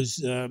it was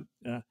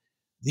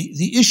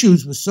the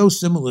issues were so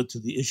similar to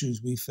the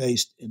issues we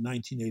faced in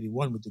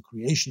 1981 with the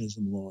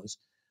creationism laws,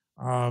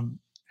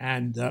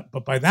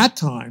 but by that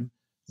time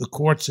the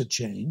courts had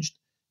changed,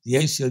 the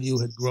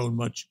ACLU had grown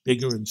much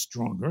bigger and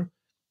stronger,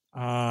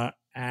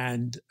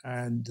 and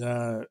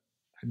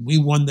we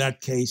won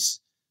that case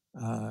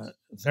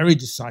very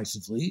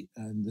decisively,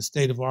 and the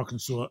state of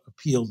Arkansas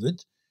appealed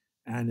it,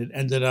 and it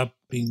ended up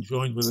being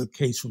joined with a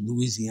case from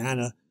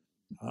Louisiana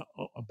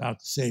about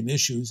the same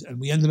issues, and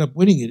we ended up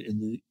winning it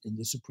in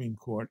the Supreme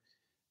Court.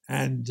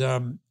 And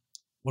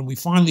when we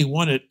finally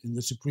won it in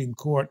the Supreme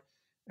Court,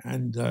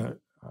 and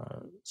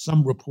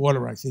some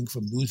reporter, I think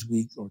from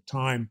Newsweek or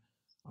Time,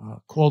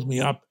 called me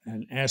up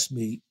and asked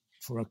me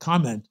for a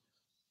comment,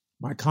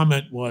 my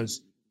comment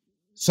was,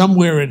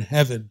 "Somewhere in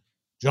heaven,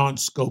 John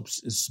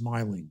Scopes is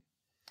smiling."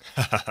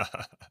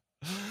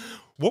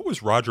 What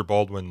was Roger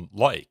Baldwin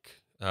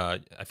like?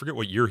 I forget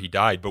what year he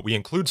died, but we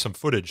include some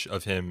footage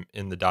of him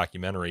in the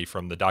documentary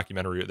from the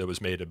documentary that was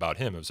made about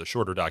him. It was a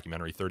shorter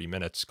documentary, 30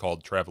 minutes,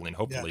 called Traveling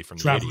Hopefully from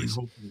the 80s.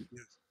 Hopefully,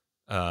 yes.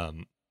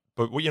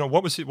 But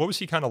what was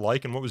he kind of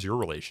like, and what was your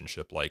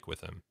relationship like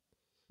with him?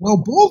 Well,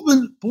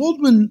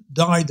 Baldwin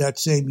died that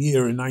same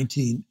year in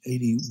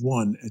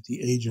 1981 at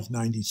the age of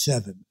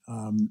 97.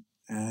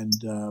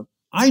 And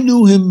I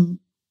knew him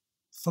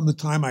from the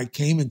time I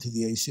came into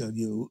the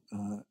ACLU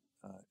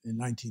in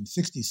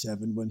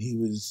 1967, when he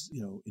was,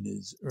 in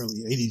his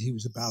early 80s. He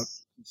was about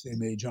the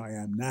same age I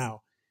am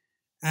now.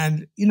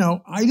 And,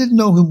 I didn't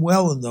know him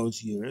well in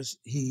those years.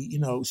 He,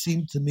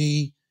 seemed to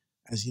me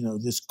as,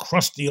 this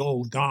crusty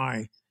old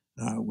guy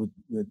with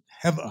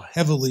a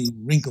heavily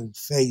wrinkled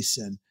face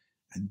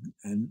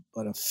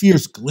but a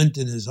fierce glint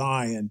in his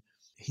eye. And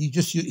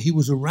he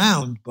was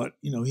around, but,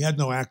 he had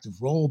no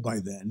active role by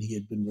then. He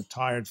had been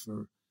retired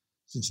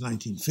since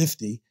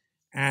 1950.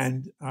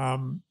 And,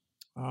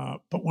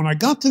 but when I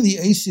got to the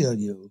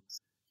ACLU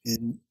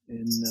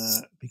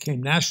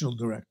became national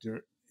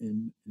director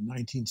in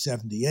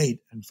 1978,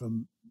 and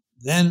from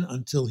then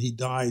until he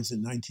dies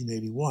in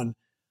 1981,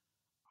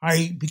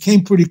 I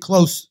became pretty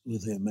close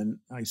with him, and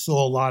I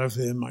saw a lot of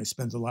him. I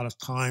spent a lot of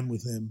time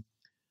with him,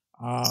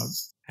 I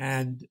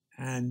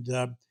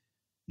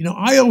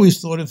always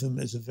thought of him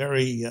as a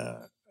very.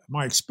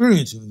 My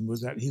experience of him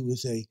was that he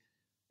was a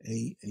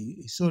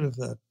sort of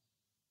a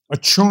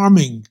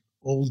charming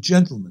old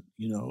gentleman.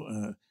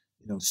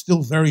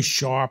 Still very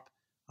sharp,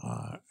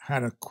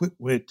 had a quick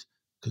wit,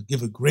 could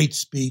give a great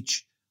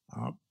speech.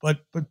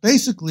 But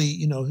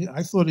basically,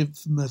 I thought of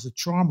him as a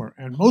charmer,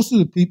 and most of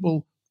the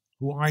people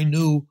who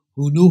knew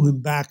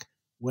him back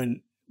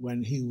when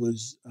he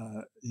was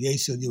the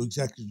ACLU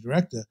executive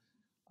director,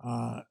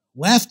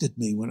 laughed at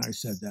me when I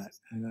said that.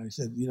 And I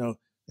said,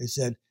 they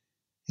said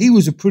he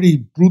was a pretty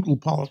brutal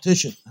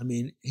politician. I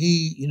mean,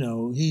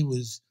 he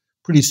was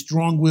pretty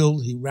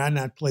strong-willed. He ran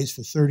that place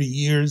for 30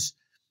 years.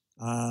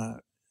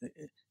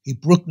 He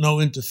brooked no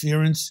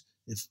interference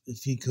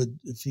if he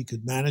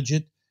could manage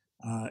it.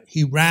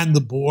 He ran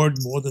the board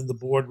more than the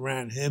board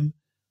ran him.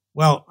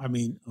 Well, I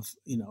mean,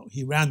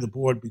 he ran the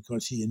board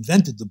because he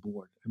invented the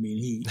board. I mean,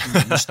 he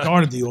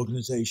started the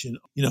organization.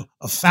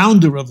 A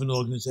founder of an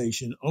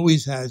organization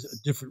always has a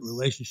different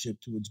relationship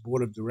to its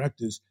board of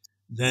directors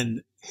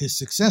than his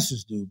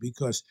successors do,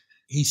 because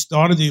he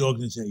started the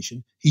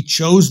organization. He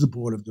chose the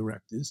board of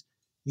directors.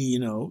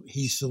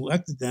 He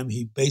selected them.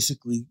 He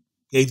basically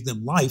gave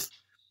them life.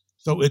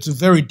 So it's a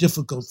very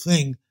difficult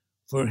thing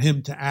for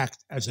him to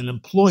act as an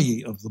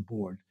employee of the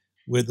board,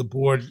 where the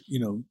board,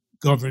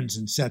 governs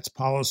and sets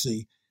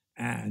policy,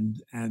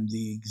 and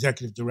the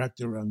executive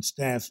director on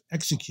staff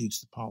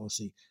executes the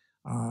policy.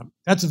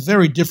 That's a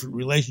very different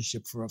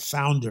relationship for a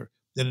founder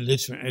than it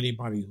is for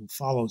anybody who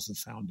follows the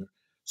founder.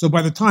 So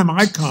by the time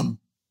I come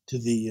to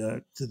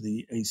the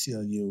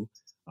ACLU,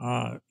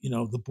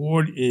 the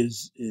board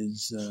is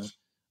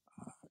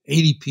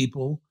 80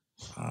 people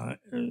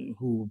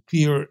who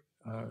appear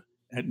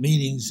at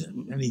meetings.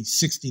 Any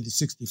 60 to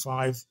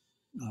 65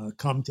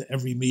 come to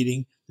every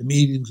meeting. The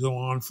meetings go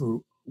on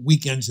for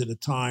weekends at a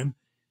time,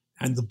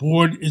 and the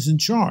board is in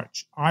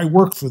charge. I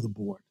work for the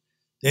board.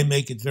 They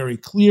make it very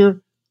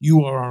clear: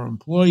 you are our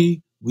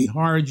employee. We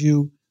hired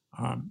you.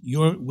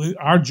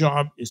 Our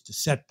job is to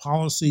set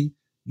policy.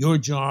 Your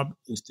job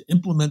is to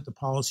implement the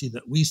policy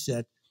that we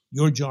set.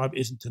 Your job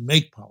isn't to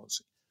make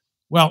policy.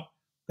 Well,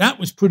 that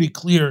was pretty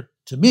clear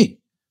to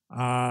me,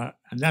 and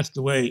that's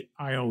the way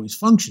I always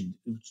functioned.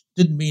 It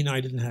didn't mean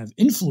I didn't have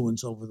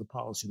influence over the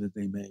policy that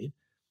they made,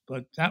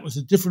 but that was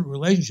a different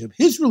relationship.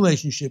 His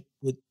relationship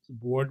with the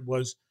board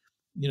was,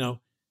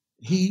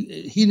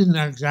 he didn't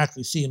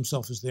exactly see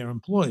himself as their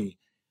employee.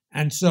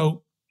 And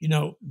so,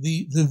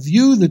 the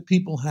view that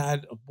people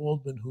had of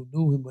Baldwin who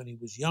knew him when he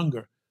was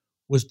younger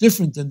was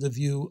different than the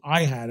view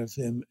I had of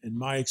him and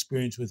my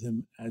experience with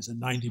him as a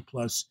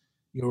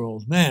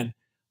 90-plus-year-old man.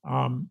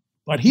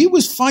 But he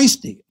was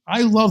feisty.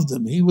 I loved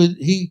him.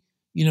 We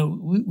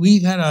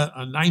had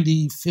a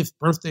 95th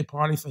birthday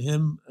party for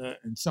him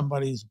in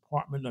somebody's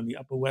apartment on the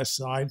Upper West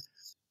Side.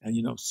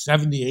 And,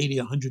 70, 80,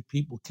 100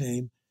 people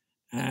came.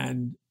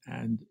 And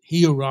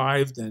he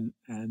arrived and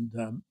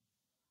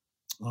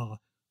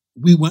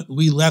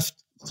we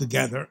left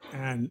together.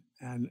 And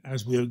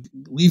as we were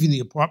leaving the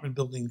apartment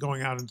building,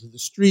 going out into the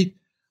street,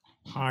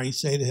 I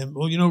say to him,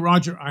 well,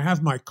 Roger, I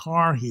have my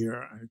car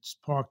here. It's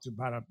parked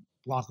about a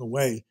block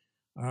away.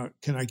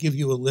 Can I give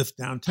you a lift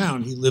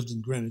downtown? He lived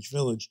in Greenwich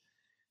Village.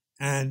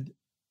 And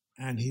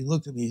he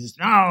looked at me. He says,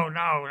 no,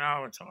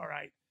 it's all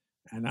right.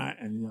 And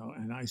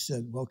I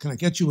said, well, can I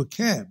get you a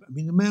cab? I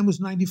mean, the man was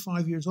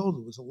 95 years old.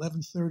 It was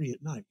 11:30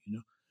 at night,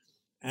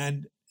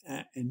 and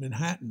in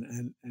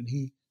Manhattan. And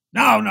he,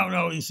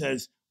 no. He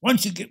says,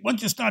 once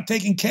you start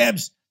taking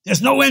cabs,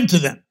 there's no end to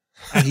them.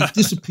 And he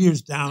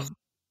disappears down.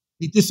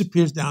 He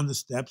disappears down the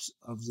steps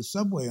of the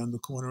subway on the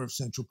corner of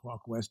Central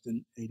Park West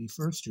and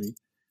 81st Street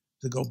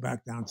to go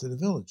back down to the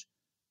Village.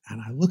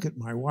 And I look at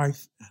my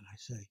wife and I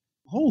say,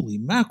 holy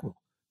mackerel,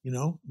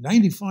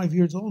 95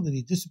 years old, and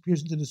he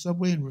disappears into the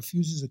subway and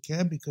refuses a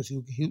cab because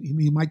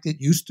he might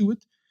get used to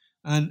it.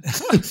 And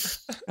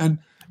and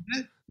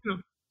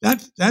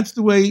that's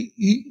the way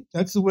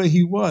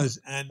he was.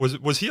 And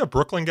was he a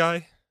Brooklyn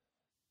guy?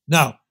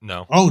 No.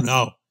 Oh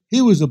no,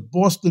 he was a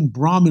Boston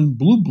Brahmin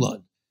blue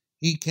blood.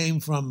 He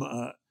came from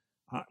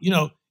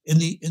in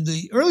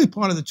the early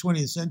part of the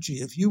 20th century,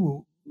 if you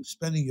were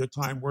spending your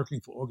time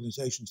working for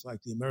organizations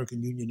like the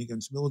American Union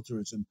Against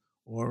Militarism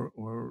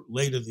or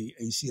later the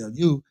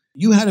ACLU,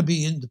 you had to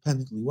be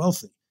independently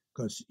wealthy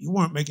because you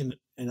weren't making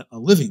a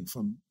living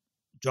from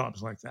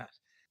jobs like that.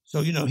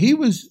 So he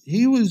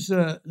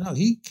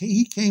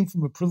came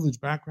from a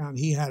privileged background.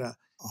 He had a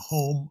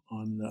home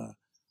on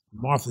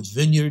Martha's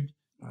Vineyard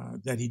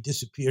that he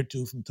disappeared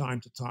to from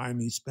time to time.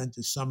 He spent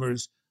his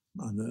summers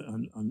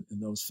in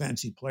those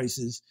fancy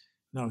places.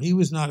 No, he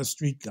was not a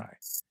street guy.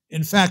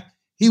 In fact,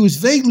 he was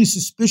vaguely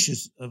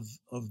suspicious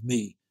of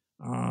me.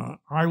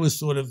 I was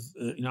sort of,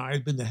 I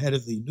had been the head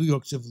of the New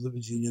York Civil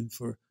Liberties Union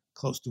for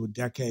close to a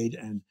decade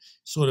and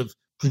sort of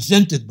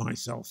presented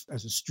myself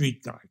as a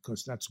street guy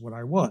because that's what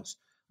I was.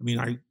 I mean,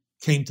 I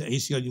came to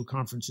ACLU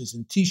conferences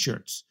in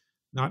T-shirts,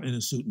 not in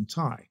a suit and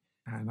tie.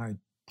 And I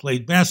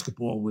played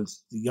basketball with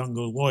the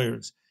younger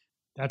lawyers.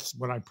 That's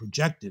what I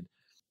projected.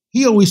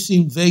 He always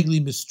seemed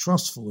vaguely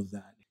mistrustful of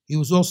that. He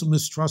was also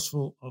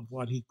mistrustful of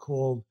what he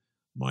called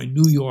my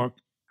New York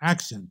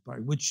accent, by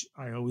which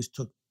I always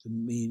took to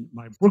mean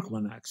my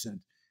Brooklyn accent.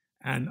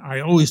 And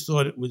I always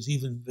thought it was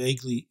even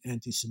vaguely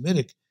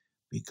anti-Semitic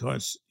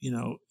because,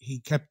 he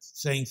kept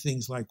saying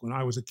things like when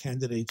I was a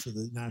candidate for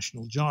the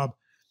national job,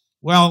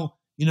 well,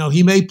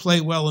 he may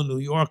play well in New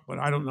York, but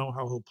I don't know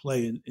how he'll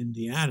play in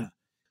Indiana.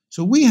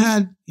 So we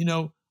had,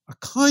 a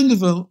kind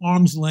of an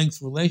arm's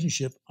length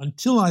relationship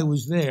until I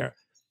was there.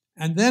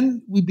 And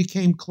then we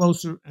became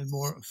closer and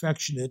more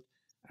affectionate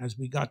as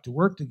we got to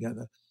work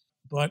together.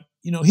 But,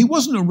 he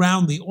wasn't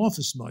around the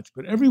office much,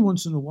 but every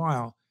once in a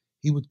while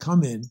he would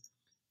come in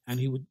and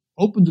he would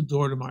open the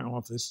door to my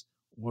office,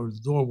 or the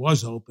door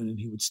was open, and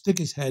he would stick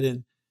his head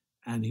in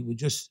and he would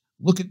just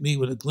look at me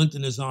with a glint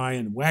in his eye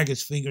and wag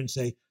his finger and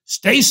say,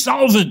 stay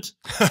solvent.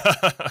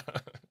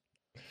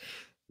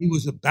 He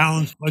was a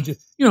balanced budget.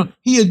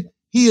 He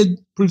had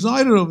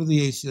presided over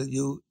the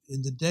ACLU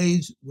in the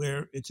days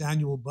where its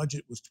annual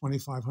budget was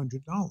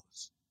 $2,500.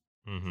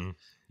 Mm-hmm.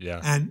 Yeah.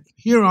 And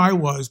here I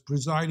was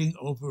presiding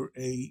over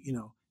a,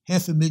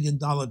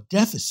 $500,000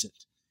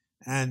 deficit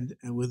and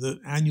with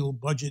an annual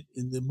budget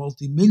in the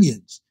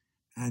multi-millions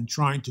and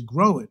trying to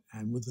grow it.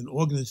 And with an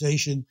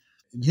organization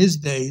in his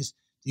days,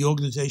 the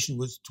organization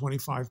was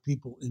 25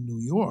 people in New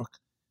York,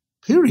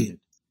 period.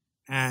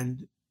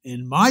 And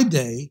in my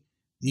day,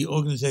 the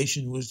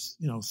organization was,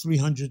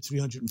 300,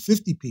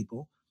 350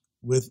 people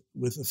with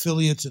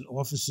affiliates and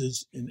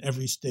offices in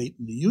every state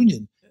in the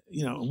union.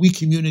 We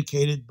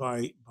communicated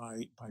by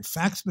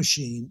fax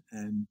machine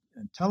and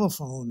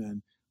telephone,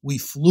 and we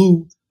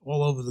flew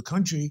all over the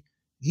country.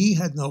 He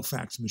had no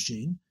fax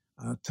machine.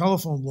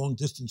 Telephone long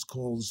distance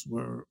calls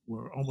were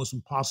almost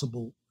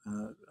impossible,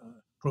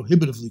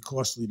 prohibitively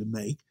costly to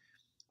make.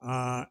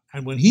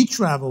 And when he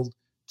traveled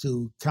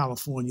to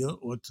California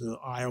or to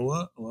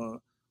Iowa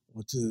or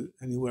to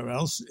anywhere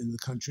else in the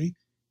country,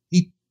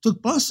 he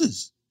took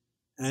buses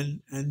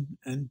and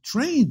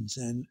trains.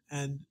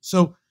 And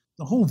so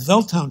the whole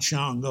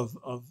Weltanschauung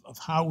of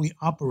how we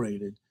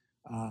operated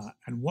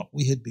and what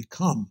we had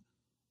become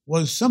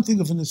was something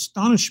of an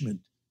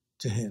astonishment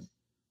to him.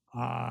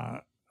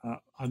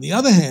 On the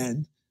other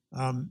hand,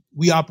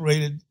 we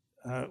operated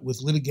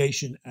with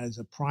litigation as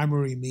a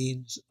primary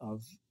means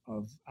of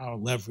our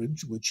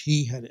leverage, which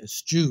he had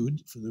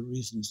eschewed for the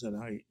reasons that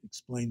I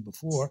explained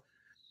before.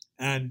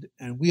 And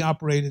we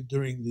operated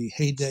during the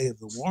heyday of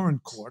the Warren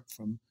Court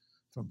from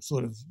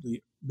sort of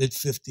the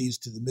mid-50s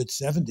to the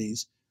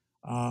mid-70s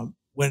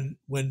when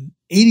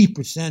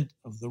 80%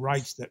 of the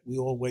rights that we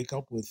all wake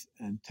up with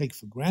and take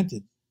for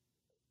granted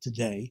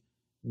today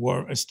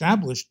were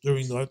established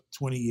during the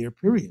 20-year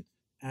period.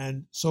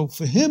 And so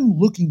for him,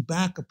 looking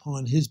back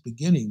upon his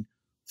beginning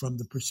from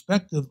the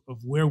perspective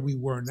of where we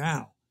were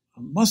now,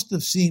 must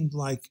have seemed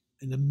like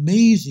an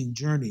amazing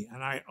journey.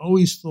 And I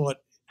always thought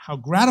how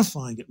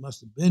gratifying it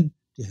must have been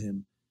to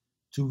him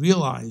to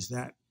realize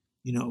that,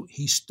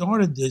 he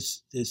started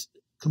this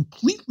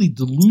completely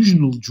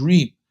delusional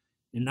dream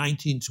in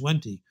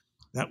 1920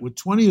 that with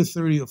 20 or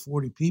 30 or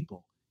 40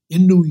 people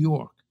in New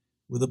York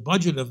with a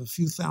budget of a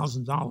few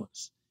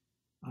 $1,000s,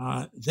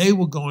 they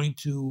were going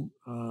to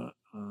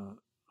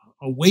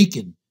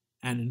awaken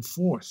and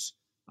enforce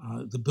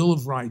the Bill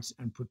of Rights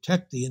and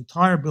protect the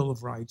entire Bill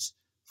of Rights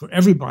for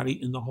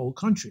everybody in the whole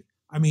country.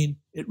 I mean,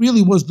 it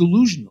really was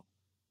delusional.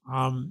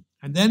 And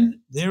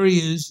then there he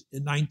is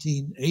in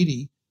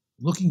 1980,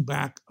 looking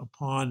back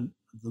upon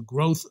the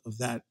growth of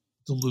that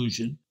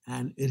delusion,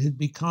 and it had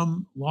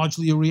become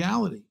largely a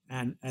reality.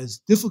 And as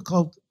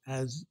difficult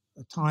as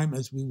a time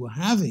as we were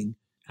having,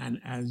 and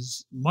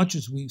as much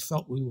as we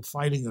felt we were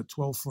fighting a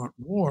 12-front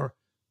war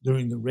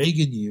during the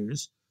Reagan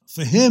years,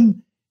 for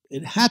him,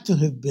 it had to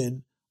have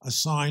been a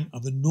sign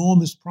of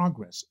enormous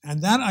progress.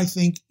 And that, I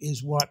think,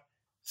 is what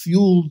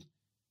fueled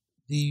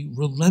the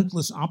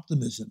relentless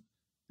optimism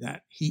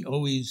that he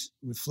always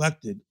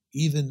reflected,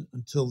 even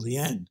until the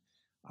end.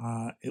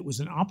 It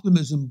was an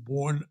optimism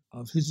born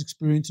of his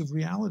experience of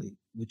reality,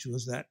 which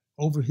was that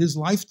over his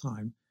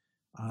lifetime,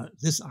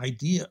 this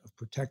idea of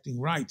protecting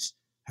rights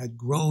had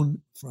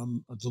grown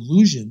from a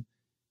delusion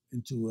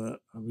into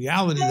a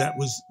reality that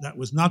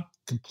was not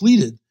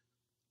completed,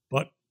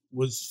 but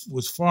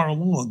was far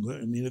along.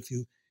 I mean,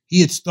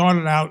 he had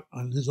started out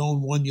on his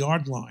own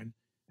 1-yard line,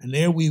 and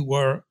there we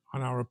were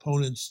on our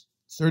opponent's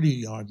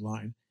 30-yard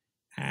line,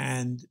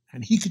 and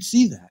he could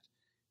see that,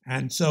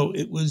 and so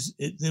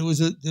there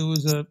was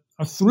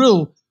a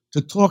thrill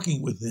to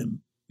talking with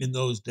him in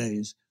those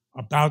days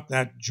about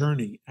that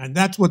journey, and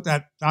that's what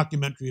that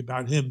documentary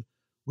about him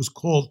was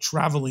called,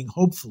 Traveling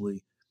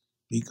Hopefully,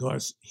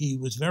 because he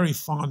was very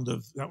fond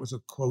of, that was a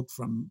quote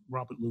from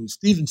Robert Louis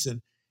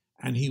Stevenson,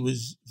 and he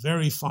was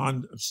very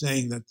fond of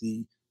saying that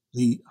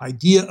the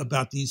idea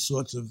about these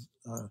sorts of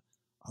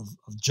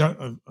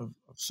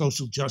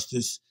social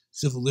justice,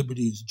 civil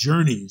liberties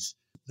journeys,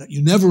 that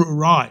you never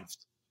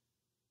arrived,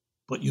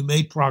 but you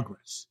made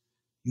progress.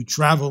 You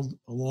traveled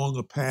along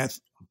a path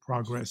of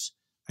progress,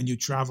 and you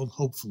traveled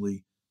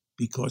hopefully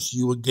because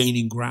you were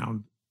gaining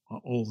ground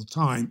all the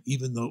time,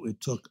 even though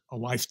it took a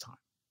lifetime.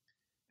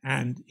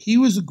 And he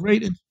was a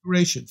great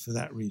inspiration for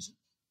that reason.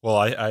 Well,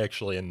 I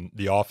actually, in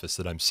the office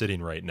that I'm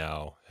sitting right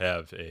now,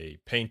 have a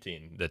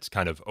painting that's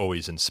kind of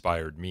always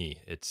inspired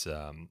me. It's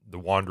The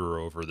Wanderer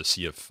Over the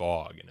Sea of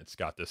Fog, and it's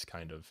got this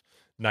kind of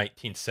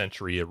 19th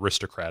century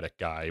aristocratic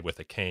guy with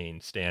a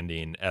cane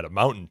standing at a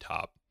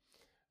mountaintop.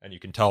 And you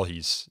can tell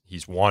he's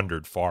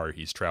wandered far,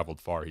 he's traveled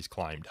far, he's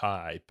climbed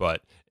high,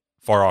 but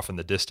far off in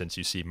the distance,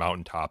 you see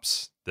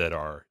mountaintops that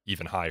are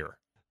even higher.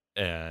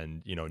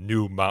 And,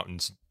 new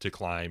mountains to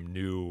climb,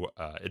 new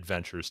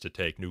adventures to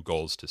take, new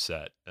goals to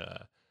set.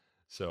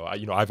 So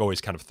I've always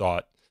kind of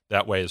thought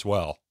that way as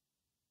well.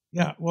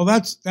 Yeah, well,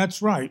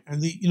 that's right.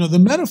 And the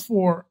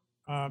metaphor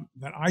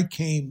that I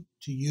came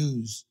to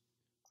use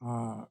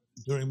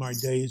during my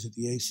days at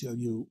the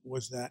ACLU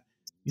was that,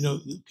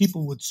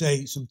 people would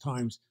say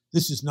sometimes,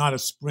 this is not a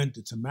sprint,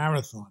 it's a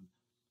marathon.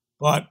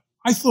 But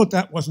I thought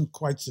that wasn't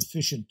quite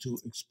sufficient to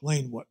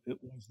explain what it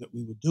was that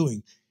we were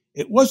doing.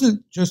 It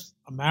wasn't just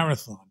a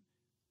marathon.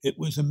 It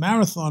was a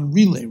marathon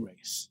relay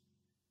race.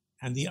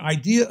 And the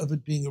idea of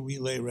it being a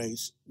relay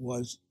race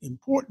was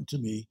important to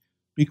me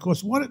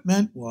because what it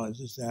meant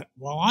is that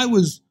while I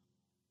was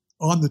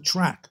on the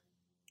track,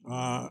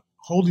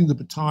 holding the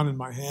baton in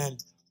my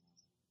hand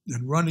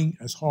and running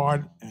as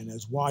hard and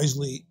as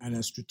wisely and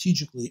as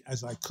strategically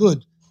as I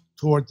could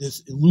toward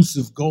this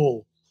elusive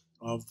goal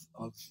of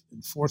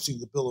enforcing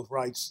the Bill of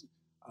Rights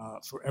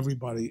for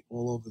everybody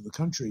all over the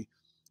country,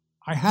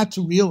 I had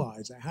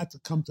to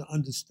come to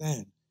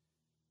understand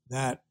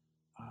that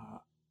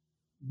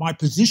my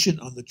position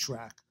on the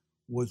track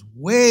was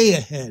way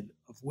ahead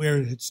of where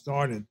it had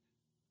started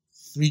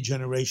 3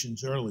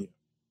 generations earlier,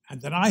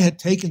 and that I had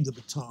taken the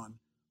baton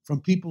from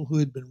people who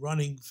had been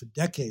running for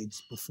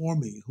decades before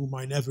me, whom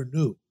I never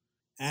knew,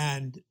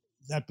 and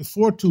that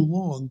before too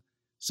long,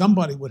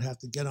 somebody would have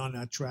to get on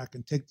that track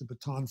and take the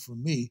baton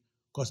from me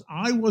because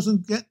I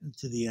wasn't getting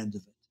to the end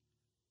of it.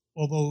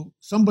 Although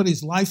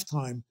somebody's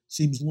lifetime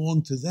seems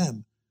long to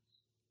them,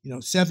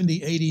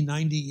 70, 80,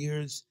 90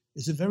 years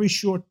is a very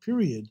short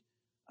period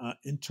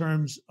in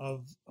terms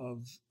of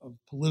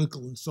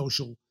political and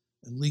social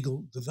and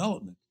legal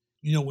development.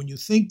 When you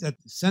think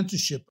that the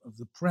censorship of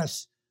the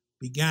press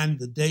began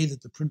the day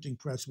that the printing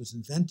press was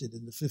invented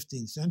in the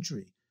 15th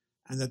century,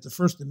 and that the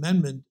First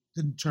Amendment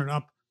didn't turn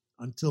up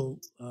until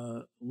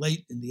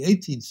late in the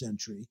 18th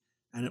century,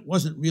 and it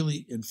wasn't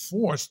really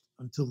enforced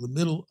until the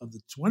middle of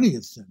the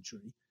 20th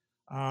century,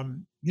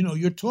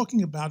 you're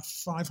talking about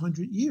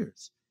 500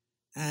 years.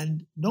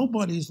 And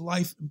nobody's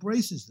life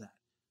embraces that.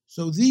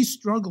 So these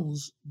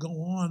struggles go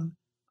on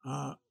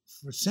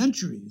for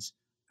centuries,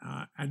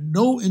 and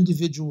no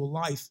individual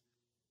life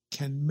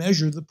can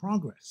measure the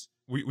progress.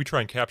 We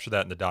try and capture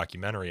that in the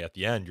documentary. At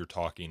the end, you're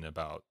talking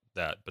about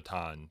that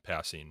baton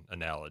passing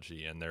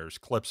analogy, and there's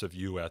clips of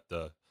you at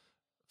the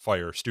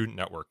Fire Student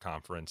Network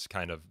conference,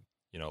 kind of,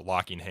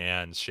 locking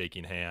hands,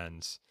 shaking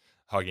hands,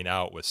 hugging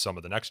out with some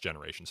of the next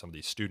generation, some of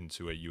these students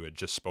who you had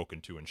just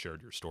spoken to and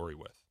shared your story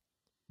with.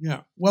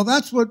 Yeah, well,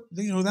 that's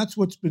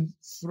what's been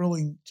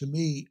thrilling to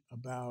me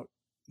about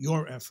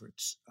your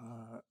efforts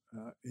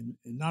in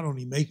not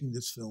only making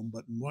this film,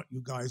 but in what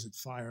you guys at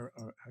Fire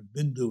have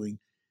been doing.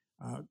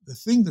 The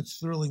thing that's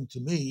thrilling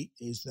to me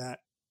is that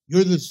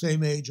you're the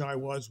same age I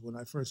was when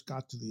I first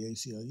got to the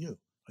ACLU,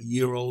 a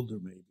year older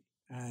maybe.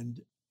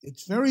 And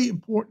it's very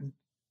important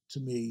to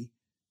me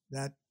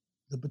that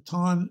the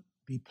baton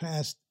be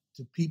passed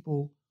to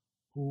people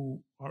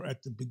who are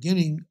at the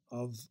beginning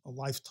of a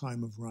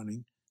lifetime of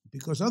running,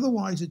 because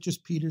otherwise it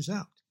just peters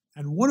out.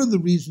 And one of the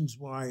reasons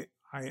why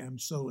I am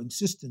so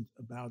insistent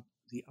about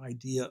the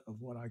idea of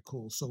what I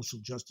call social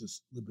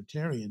justice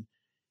libertarian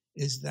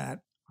is that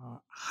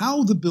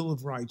how the Bill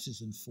of Rights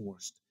is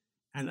enforced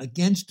and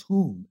against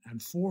whom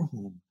and for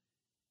whom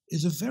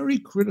is a very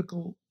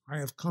critical, I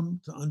have come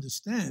to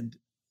understand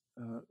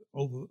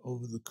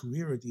over the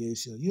career at the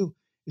ACLU,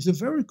 is a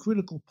very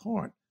critical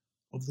part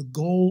of the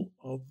goal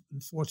of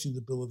enforcing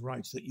the Bill of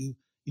Rights. That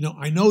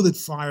I know that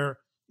Fire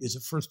is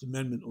a First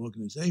Amendment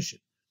organization,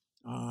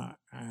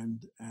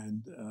 and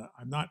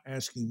I'm not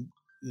asking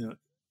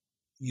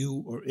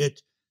you or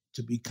it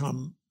to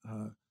become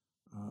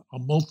a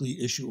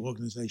multi-issue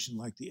organization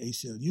like the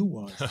ACLU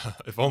was.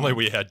 If only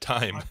we had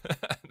time.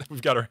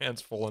 We've got our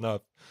hands full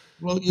enough.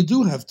 Well, you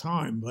do have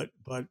time, but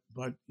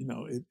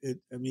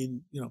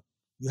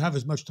you have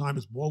as much time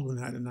as Baldwin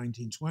had in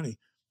 1920.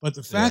 But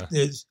the fact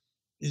is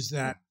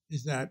that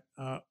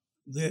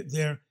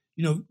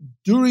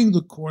during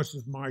the course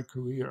of my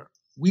career,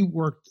 we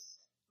worked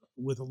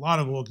with a lot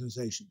of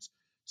organizations.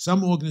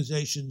 Some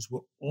organizations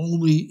were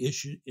only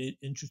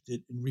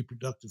interested in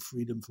reproductive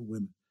freedom for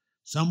women.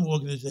 Some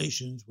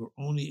organizations were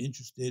only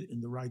interested in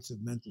the rights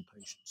of mental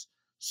patients.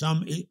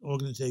 Some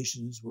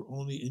organizations were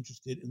only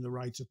interested in the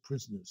rights of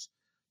prisoners.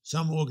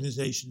 Some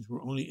organizations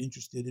were only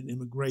interested in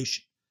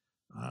immigration.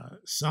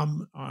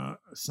 Some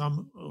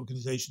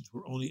organizations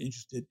were only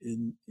interested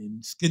in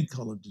skin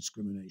color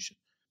discrimination.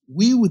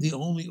 We were the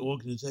only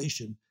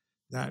organization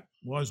that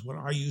was what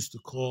I used to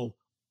call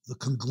the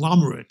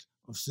conglomerate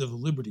of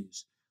civil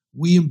liberties.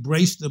 We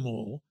embraced them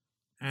all,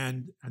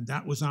 and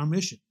that was our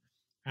mission.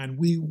 And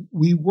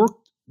we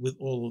worked with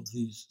all of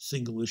these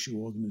single-issue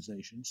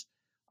organizations,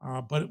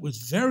 but it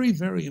was very,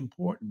 very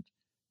important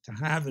to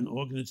have an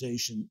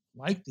organization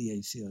like the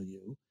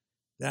ACLU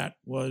that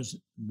was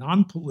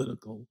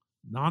non-political,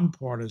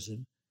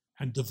 non-partisan,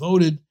 and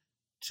devoted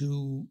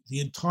to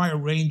the entire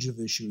range of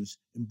issues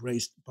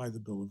embraced by the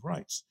Bill of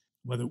Rights,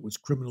 whether it was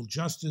criminal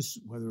justice,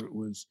 whether it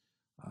was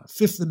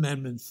Fifth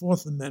Amendment,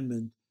 Fourth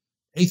Amendment,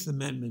 Eighth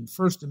Amendment,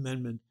 First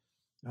Amendment.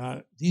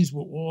 These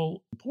were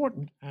all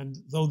important, and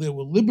though there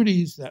were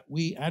liberties that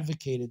we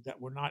advocated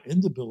that were not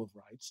in the Bill of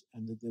Rights,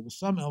 and that there were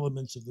some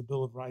elements of the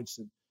Bill of Rights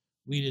that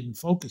we didn't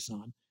focus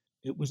on,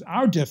 it was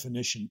our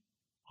definition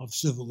of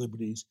civil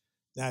liberties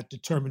that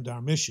determined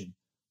our mission,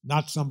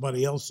 not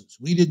somebody else's.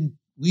 We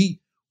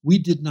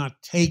did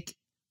not take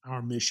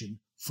our mission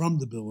from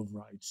the Bill of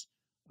Rights.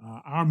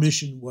 Our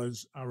mission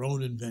was our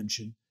own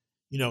invention.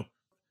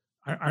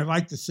 I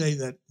like to say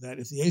that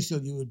if the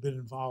ACLU had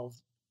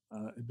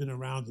been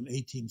around in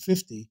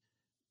 1850,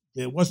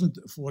 there wasn't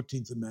the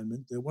 14th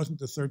Amendment, there wasn't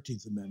the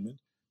 13th Amendment.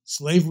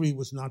 Slavery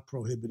was not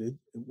prohibited.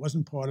 It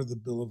wasn't part of the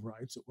Bill of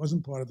Rights. It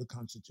wasn't part of the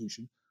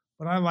Constitution.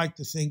 But I like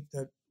to think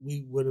that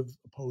we would have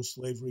opposed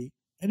slavery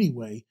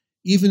anyway,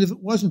 even if it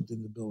wasn't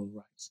in the Bill of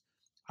Rights.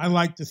 I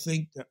like to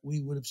think that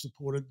we would have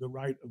supported the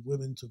right of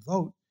women to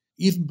vote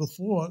even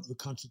before the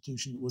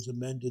Constitution was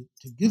amended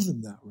to give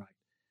them that right.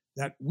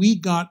 That we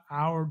got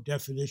our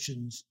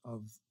definitions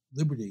of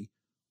liberty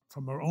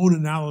from our own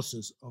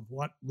analysis of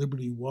what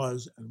liberty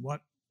was and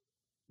what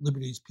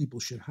liberties people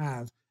should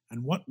have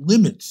and what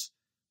limits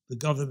the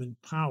government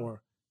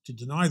power to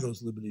deny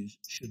those liberties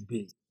should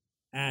be.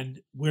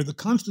 And where the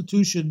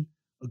Constitution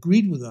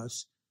agreed with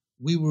us,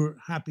 we were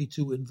happy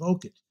to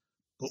invoke it.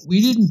 But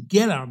we didn't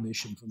get our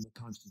mission from the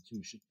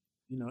Constitution,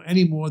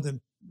 any more than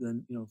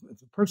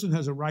if a person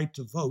has a right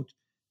to vote,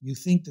 you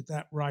think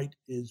that right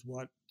is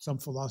what some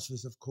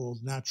philosophers have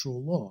called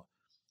natural law.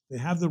 They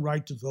have the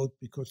right to vote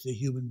because they're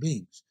human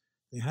beings.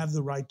 They have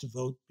the right to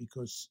vote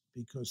because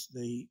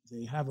they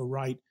have a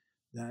right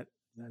that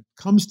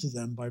comes to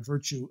them by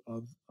virtue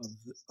of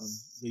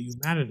the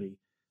humanity.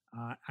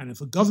 And if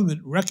a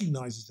government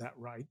recognizes that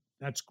right,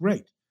 that's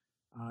great.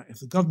 If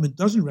the government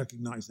doesn't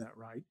recognize that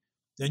right,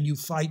 then you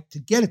fight to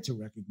get it to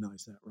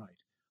recognize that right.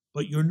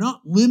 But you're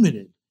not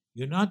limited.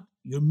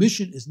 Your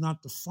mission is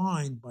not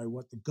defined by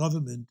what the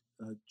government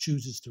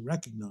chooses to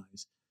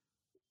recognize.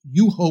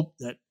 You hope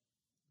that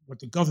what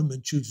the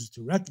government chooses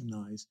to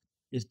recognize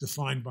is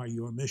defined by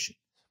your mission.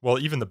 Well,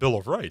 even the Bill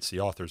of Rights, the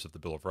authors of the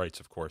Bill of Rights,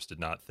 of course, did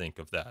not think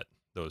of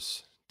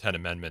those 10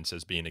 amendments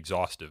as being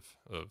exhaustive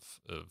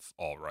of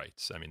all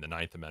rights. I mean, the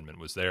Ninth Amendment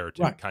was there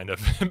to kind of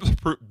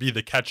be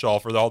the catch-all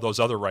for all those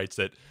other rights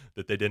that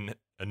they didn't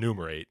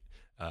enumerate.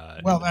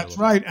 Well, that's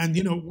right. And,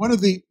 one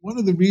of the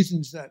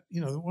reasons that,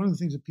 one of the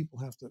things that people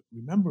have to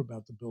remember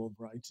about the Bill of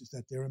Rights is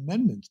that they're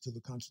amendments to the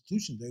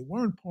Constitution. They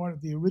weren't part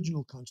of the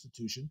original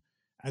Constitution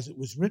as it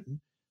was written,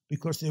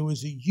 because there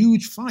was a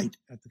huge fight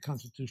at the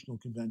Constitutional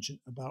Convention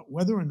about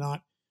whether or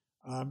not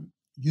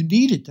you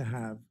needed to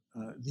have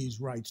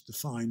these rights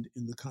defined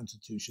in the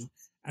Constitution.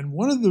 And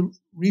one of the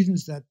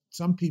reasons that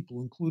some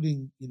people,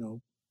 including,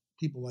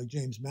 people like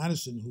James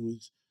Madison, who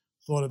is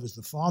thought of as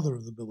the father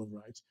of the Bill of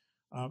Rights,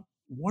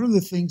 one of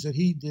the things that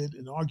he did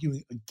in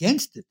arguing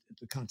against it at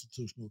the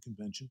Constitutional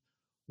Convention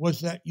was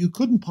that you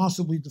couldn't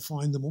possibly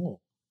define them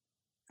all.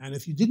 And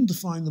if you didn't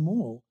define them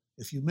all,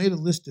 if you made a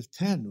list of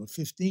 10 or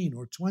 15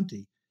 or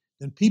 20,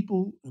 then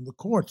people in the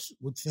courts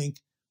would think,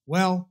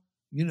 well,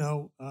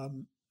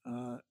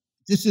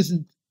 this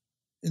isn't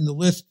in the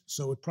list,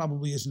 so it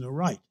probably isn't a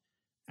right.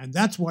 And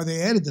that's why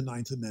they added the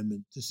Ninth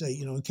Amendment, to say,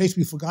 in case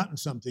we've forgotten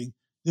something,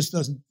 this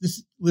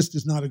list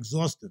is not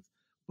exhaustive.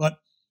 But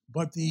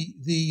they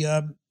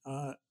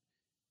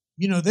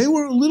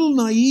were a little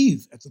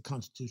naive at the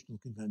Constitutional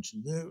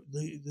Convention.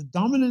 The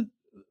dominant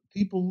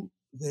people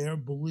there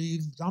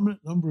believed,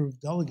 dominant number of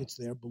delegates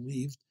there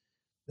believed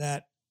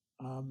that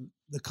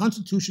the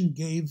Constitution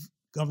gave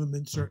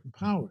government certain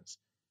powers.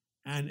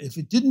 And if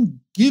it didn't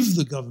give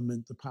the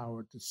government the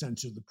power to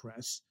censor the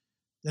press,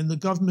 then the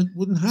government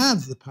wouldn't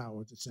have the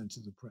power to censor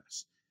the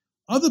press.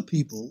 Other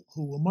people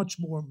who were much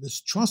more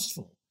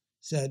mistrustful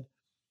said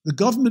the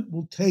government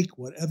will take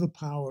whatever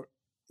power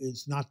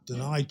is not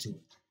denied to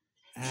it.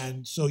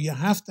 And so you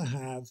have to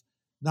have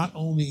not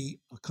only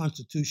a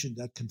constitution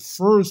that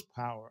confers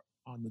power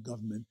on the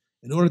government.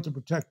 In order to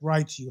protect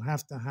rights, you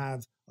have to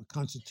have a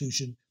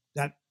constitution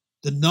that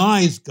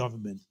denies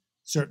government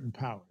certain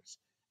powers.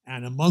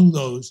 And among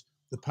those,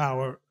 the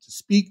power to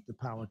speak, the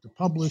power to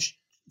publish,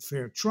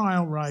 fair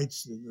trial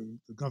rights.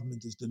 The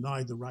government is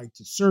denied the right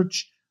to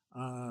search,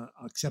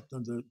 except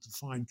under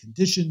defined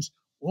conditions,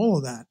 all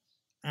of that.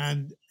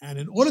 And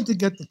in order to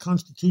get the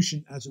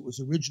Constitution as it was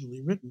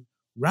originally written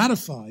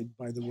ratified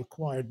by the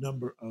required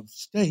number of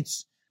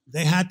states,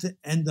 they had to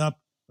end up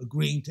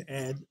agreeing to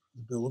add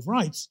the Bill of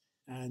Rights.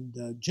 And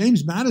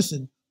James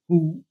Madison,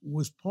 who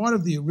was part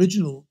of the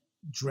original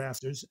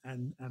drafters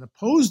and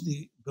opposed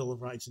the Bill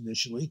of Rights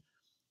initially,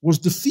 was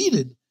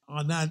defeated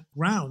on that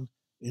ground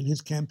in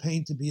his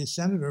campaign to be a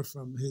senator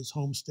from his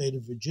home state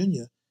of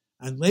Virginia,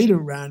 and later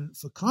ran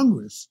for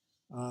Congress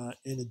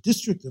in a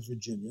district of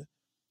Virginia.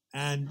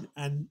 And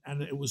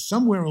it was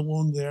somewhere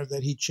along there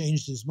that he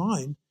changed his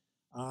mind.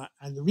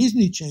 And the reason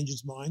he changed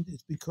his mind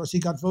is because he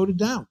got voted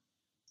down.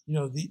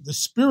 The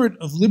spirit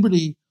of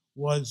liberty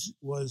was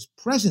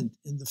present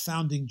in the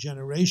founding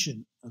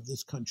generation of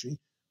this country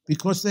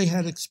because they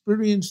had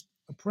experienced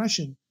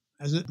oppression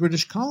as a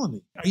British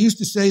colony. I used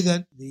to say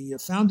that the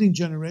founding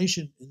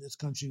generation in this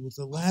country was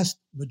the last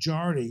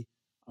majority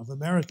of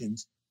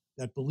Americans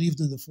that believed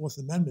in the Fourth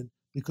Amendment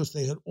because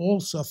they had all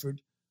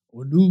suffered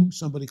or knew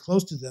somebody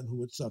close to them who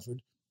had suffered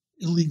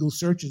illegal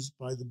searches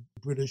by the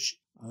British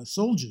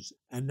soldiers.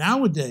 And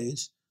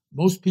nowadays,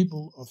 most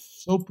people are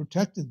so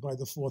protected by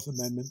the Fourth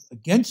Amendment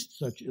against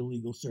such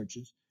illegal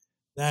searches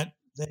that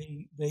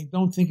they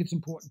don't think it's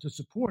important to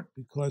support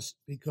because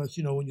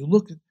when you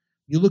looked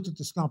at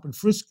the stop and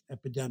frisk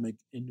epidemic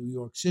in New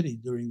York City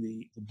during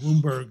the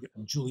Bloomberg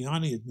and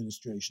Giuliani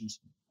administrations,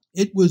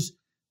 it was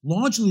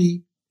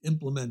largely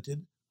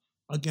implemented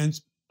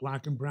against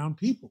Black and brown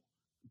people.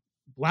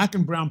 Black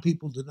and brown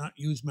people did not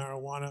use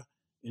marijuana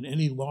in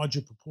any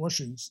larger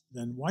proportions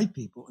than white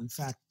people. In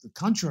fact, the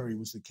contrary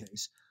was the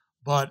case.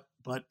 But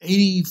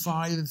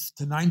 85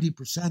 to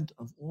 90%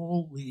 of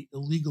all the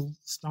illegal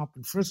stop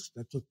and frisks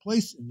that took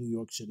place in New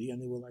York City,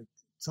 and they were like at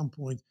some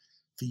point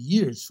for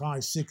years,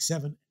 5, 6,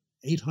 7,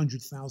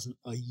 800,000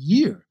 a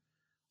year,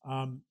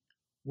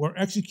 were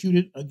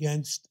executed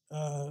against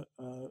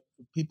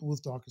people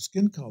with darker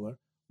skin color,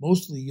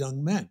 mostly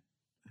young men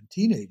and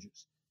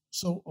teenagers.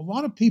 So a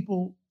lot of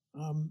people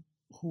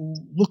who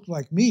looked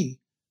like me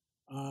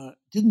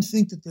didn't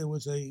think that there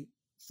was a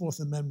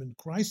Fourth Amendment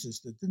crisis,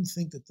 that didn't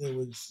think that there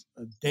was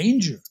a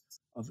danger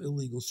of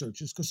illegal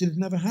searches because it had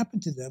never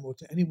happened to them or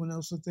to anyone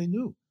else that they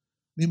knew.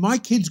 I mean, my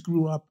kids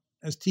grew up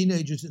as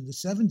teenagers in the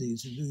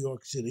 70s in New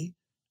York City,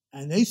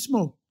 and they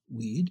smoked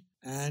weed,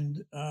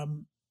 and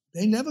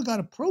they never got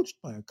approached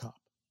by a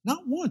cop,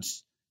 not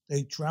once.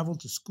 They traveled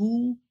to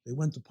school, they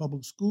went to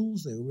public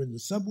schools, they were in the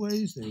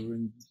subways, they were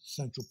in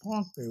Central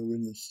Park, they were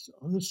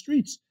on the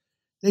streets.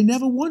 They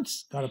never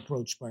once got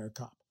approached by a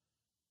cop.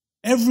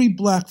 Every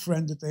Black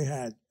friend that they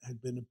had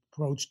been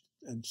approached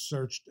and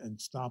searched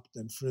and stopped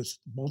and frisked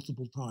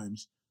multiple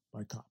times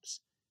by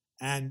cops.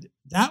 And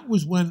that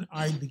was when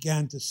I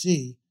began to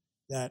see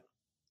that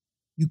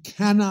you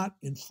cannot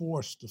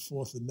enforce the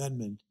Fourth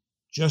Amendment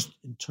just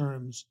in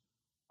terms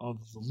of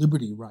the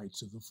liberty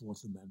rights of the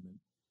Fourth Amendment.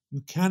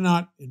 You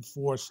cannot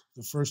enforce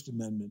the First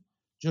Amendment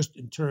just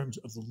in terms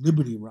of the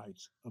liberty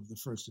rights of the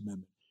First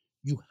Amendment.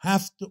 You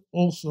have to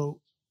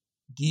also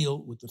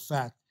deal with the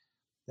fact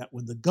that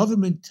when the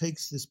government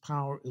takes this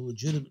power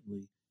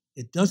illegitimately,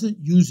 it doesn't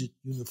use it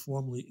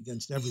uniformly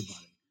against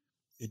everybody.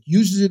 It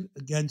uses it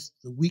against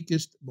the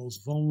weakest,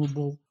 most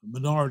vulnerable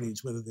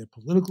minorities, whether they're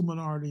political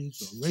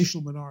minorities or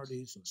racial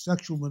minorities or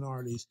sexual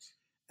minorities.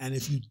 And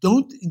if you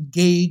don't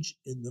engage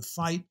in the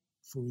fight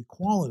for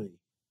equality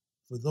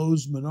for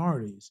those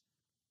minorities,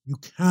 you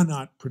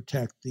cannot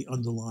protect the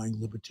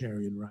underlying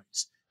libertarian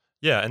rights.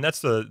 Yeah, and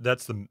that's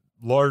the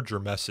larger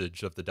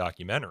message of the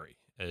documentary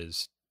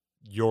is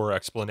your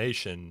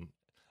explanation,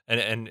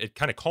 and it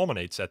kind of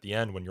culminates at the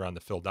end when you're on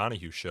the Phil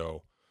Donahue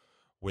show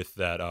with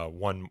that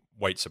one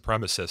white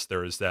supremacist.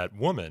 There is that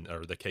woman,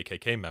 or the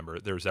KKK member,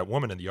 there's that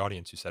woman in the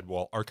audience who said,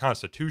 well, our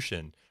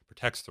Constitution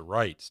protects the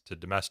right to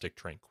domestic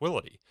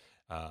tranquility.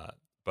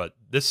 But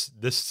this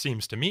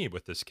seems to me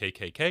with this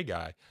KKK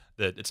guy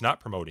that it's not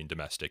promoting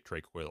domestic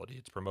tranquility.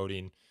 It's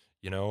promoting,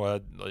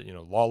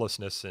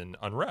 lawlessness and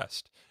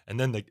unrest. And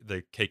then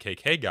the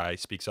KKK guy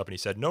speaks up and he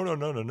said,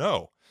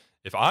 no.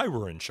 If I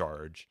were in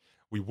charge,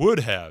 we would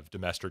have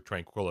domestic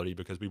tranquility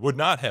because we would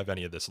not have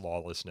any of this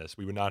lawlessness.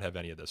 We would not have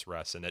any of this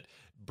rest. And it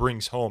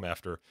brings home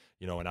after,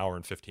 an hour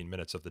and 15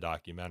 minutes of the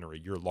documentary,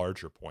 your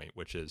larger point,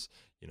 which is,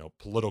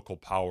 political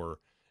power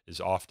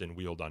is often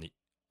wielded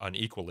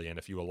unequally. And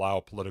if you allow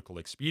political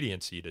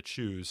expediency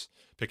to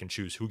pick and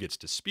choose who gets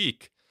to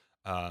speak,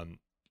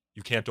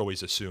 you can't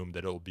always assume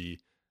that it'll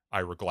be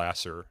Ira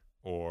Glasser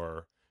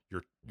or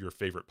your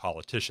favorite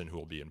politician who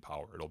will be in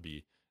power. It'll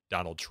be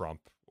Donald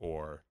Trump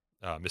or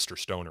Mr.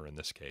 Stoner in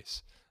this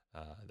case,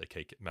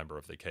 the member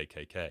of the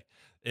KKK.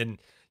 And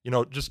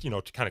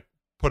to kind of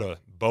put a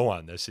bow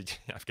on this,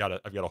 I've got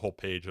a whole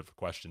page of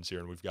questions here,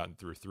 and we've gotten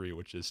through 3,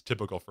 which is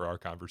typical for our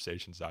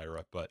conversations,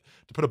 Ira. But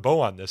to put a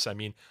bow on this, I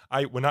mean,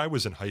 when I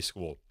was in high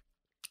school,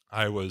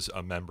 I was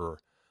a member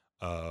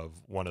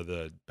of one of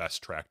the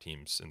best track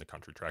teams in the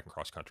country, track and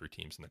cross country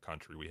teams in the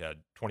country. We had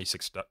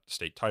 26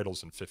 state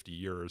titles in 50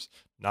 years,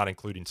 not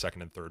including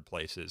second and third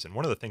places. And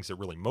one of the things that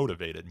really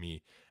motivated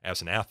me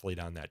as an athlete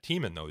on that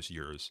team in those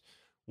years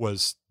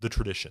was the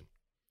tradition,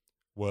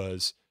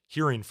 was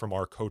hearing from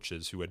our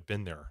coaches who had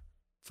been there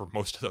for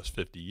most of those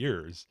 50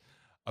 years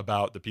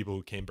about the people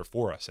who came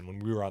before us. And when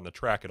we were on the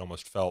track, it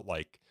almost felt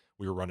like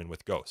we were running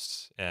with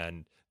ghosts,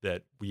 and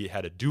that we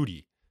had a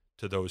duty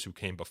to those who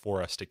came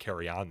before us to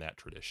carry on that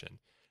tradition.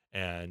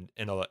 And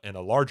in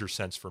a larger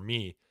sense for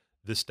me,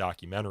 this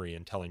documentary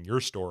and telling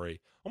your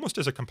story almost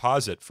as a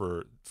composite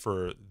for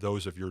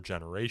those of your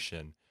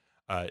generation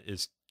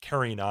is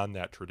carrying on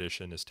that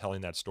tradition, is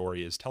telling that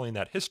story, is telling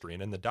that history.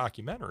 And in the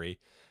documentary,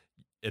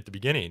 at the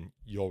beginning,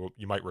 you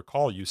might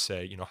recall you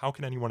say, how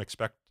can anyone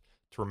expect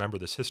to remember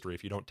this history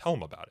if you don't tell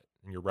them about it?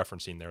 And you're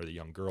referencing there the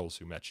young girls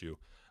who met you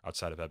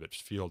outside of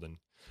Ebbets Field.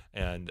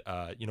 And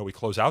we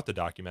close out the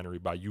documentary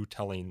by you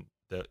telling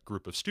the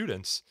group of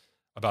students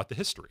about the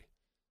history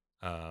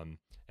and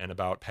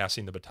about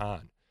passing the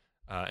baton.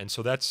 And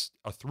so that's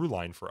a through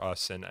line for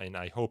us. And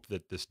I hope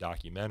that this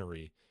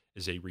documentary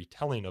is a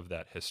retelling of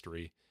that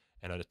history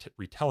and a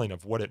retelling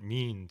of what it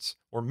means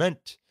or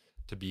meant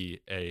to be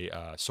a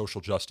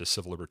social justice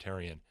civil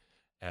libertarian,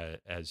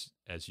 as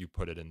you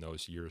put it in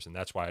those years. And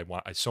that's why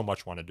I so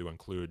much wanted to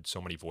include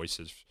so many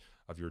voices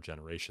of your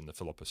generation, the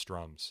Philippa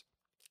Strums,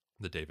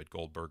 the David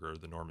Goldberger,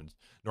 the Norman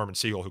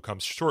Siegel, who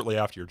comes shortly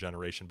after your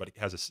generation, but he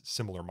has a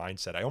similar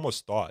mindset. I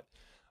almost thought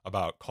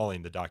about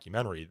calling the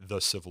documentary The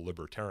Civil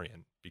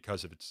Libertarian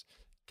because of its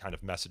kind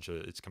of message,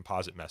 its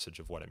composite message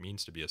of what it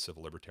means to be a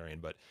civil libertarian.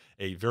 But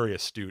a very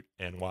astute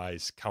and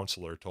wise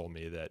counselor told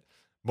me that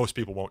most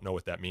people won't know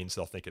what that means.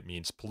 They'll think it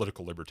means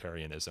political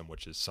libertarianism,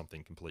 which is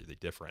something completely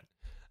different.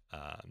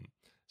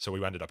 So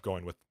we ended up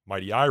going with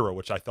Mighty Ira,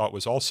 which I thought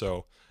was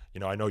also,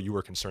 I know you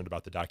were concerned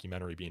about the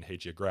documentary being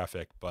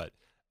hagiographic, but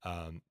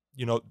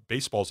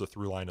baseball's a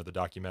through line of the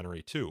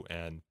documentary too.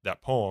 And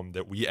that poem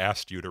that we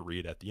asked you to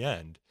read at the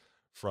end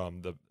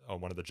from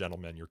one of the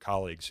gentlemen, your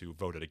colleagues who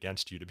voted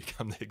against you to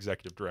become the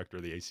executive director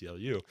of the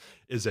ACLU,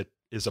 is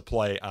a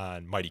play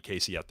on Mighty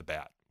Casey at the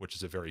Bat, which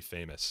is a very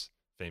famous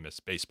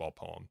baseball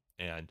poem.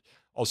 And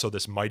also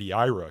this Mighty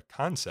Ira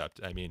concept.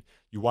 I mean,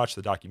 you watch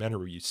the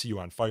documentary, you see you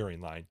on firing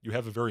line, you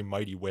have a very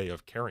mighty way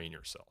of carrying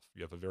yourself.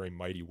 You have a very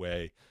mighty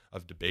way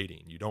of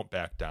debating. You don't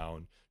back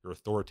down. You're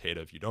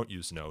authoritative. You don't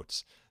use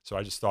notes. So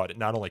I just thought it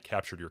not only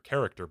captured your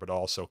character, but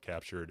also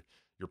captured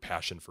your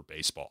passion for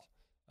baseball,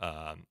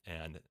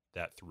 and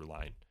that through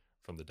line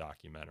from the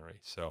documentary.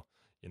 So,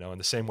 in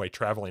the same way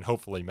traveling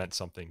hopefully meant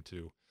something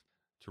to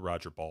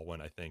Roger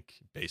Baldwin, I think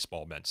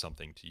baseball meant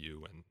something to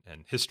you,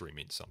 and history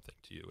means something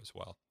to you as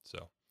well.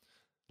 So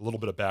a little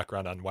bit of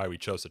background on why we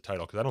chose the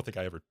title, because I don't think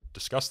I ever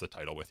discussed the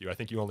title with you. I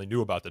think you only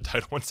knew about the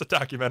title once the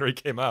documentary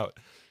came out.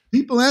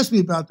 People asked me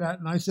about that,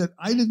 and I said,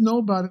 I didn't know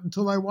about it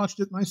until I watched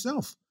it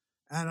myself.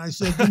 And I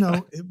said,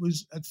 it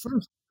was at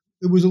first,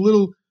 it was a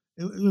little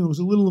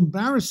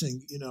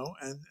embarrassing,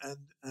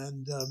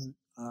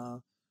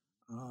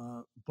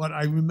 But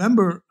I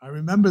remember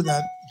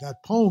that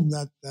poem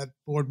that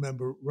board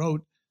member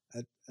wrote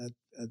at, at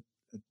at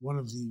at one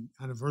of the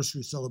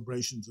anniversary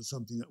celebrations or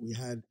something that we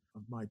had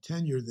of my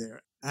tenure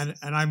there, and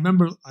I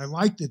remember I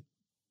liked it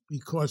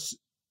because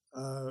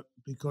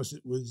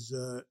it was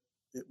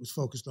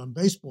focused on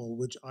baseball,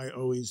 which I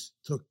always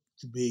took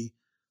to be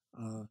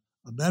a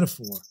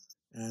metaphor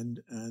and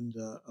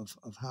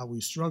of how we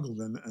struggled,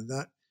 and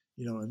that,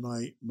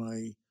 and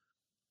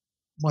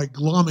my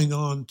glomming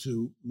on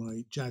to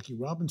my Jackie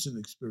Robinson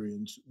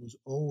experience was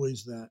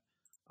always that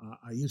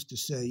I used to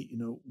say,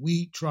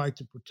 we tried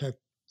to protect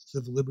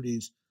civil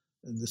liberties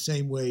in the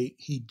same way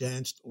he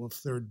danced off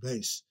third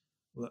base,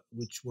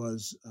 which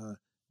was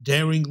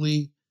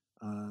daringly,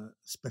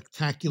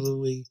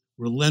 spectacularly,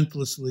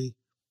 relentlessly,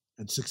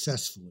 and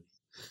successfully.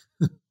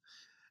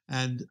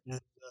 and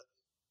and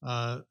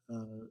uh,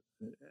 uh,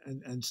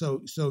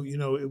 so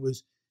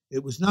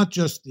it was not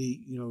just the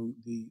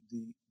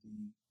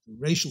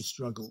racial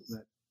struggle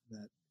that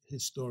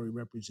his story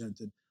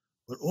represented,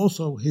 but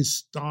also his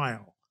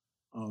style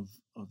of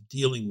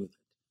dealing with it,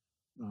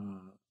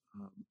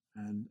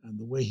 and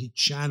the way he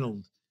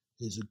channeled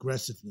his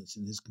aggressiveness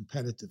and his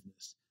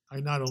competitiveness. I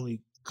not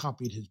only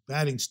copied his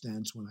batting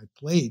stance when I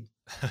played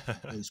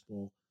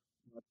baseball,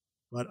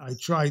 but I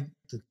tried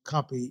to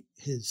copy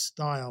his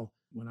style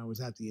when I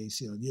was at the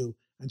ACLU,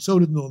 and so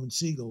did Norman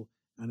Siegel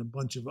and a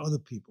bunch of other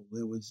people.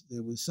 There was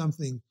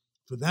something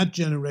for that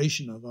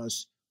generation of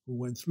us who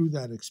went through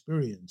that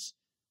experience.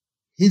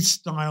 His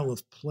style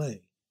of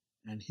play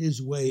and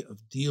his way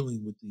of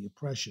dealing with the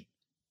oppression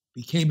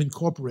became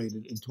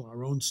incorporated into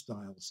our own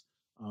styles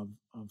of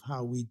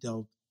how we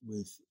dealt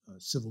with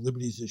civil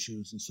liberties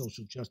issues and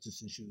social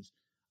justice issues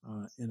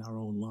in our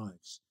own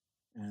lives.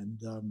 And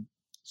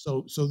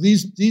so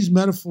these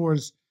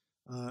metaphors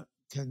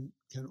can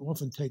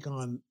often take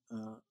on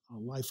a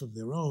life of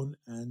their own,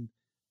 and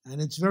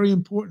it's very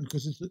important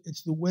because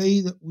it's the way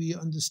that we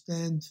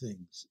understand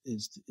things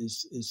is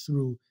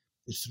through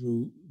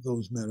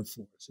those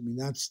metaphors. I mean,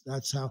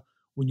 that's how,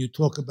 when you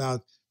talk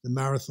about the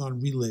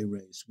marathon relay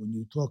race, when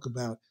you talk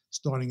about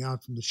starting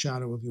out from the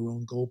shadow of your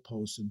own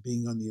goalpost and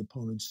being on the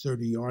opponent's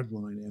 30-yard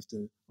line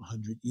after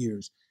 100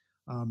 years,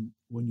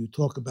 when you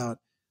talk about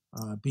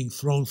being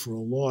thrown for a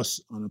loss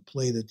on a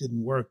play that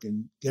didn't work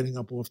and getting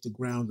up off the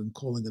ground and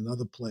calling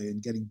another play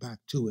and getting back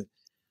to it,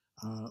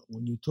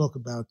 when you talk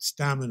about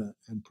stamina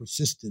and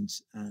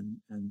persistence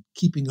and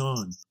keeping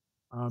on,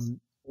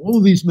 all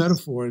of these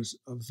metaphors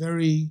are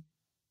very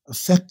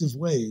effective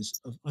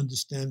ways of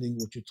understanding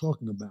what you're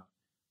talking about.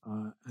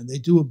 And they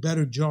do a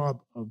better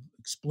job of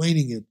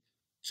explaining it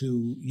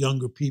to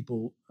younger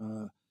people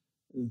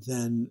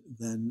than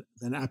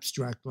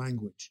abstract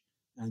language.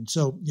 And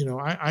so,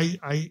 I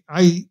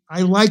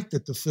like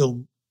that the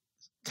film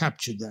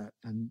captured that,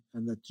 and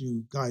that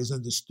you guys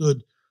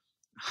understood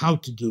how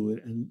to do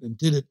it and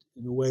did it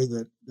in a way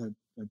that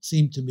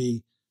seemed to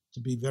me to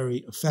be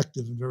very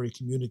effective and very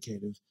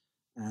communicative.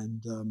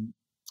 And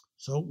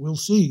so we'll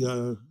see.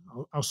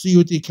 I'll see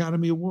you at the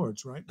Academy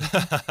Awards, right?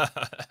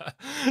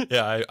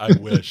 Yeah, I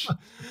wish.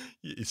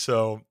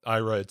 So,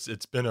 Ira,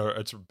 it's been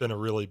a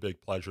really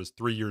big pleasure. It's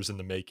 3 years in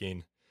the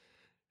making.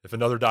 If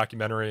another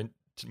documentarian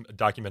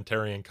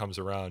comes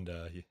around,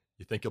 you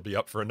think you'll be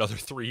up for another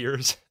 3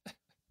 years?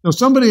 So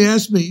somebody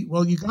asked me,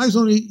 well, you guys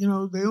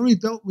they only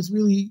dealt with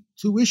really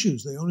two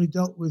issues. They only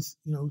dealt with,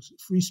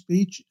 free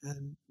speech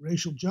and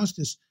racial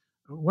justice.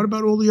 What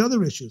about all the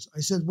other issues? I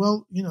said,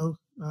 well,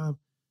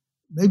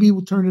 maybe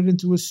we'll turn it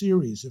into a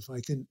series if I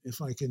can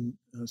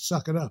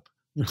suck it up.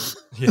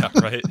 Yeah,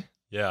 right.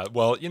 Yeah.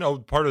 Well,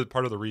 part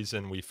of the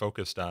reason we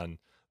focused on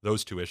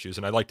those two issues,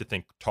 and I like to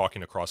think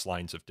talking across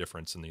lines of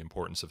difference and the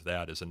importance of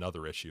that is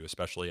another issue,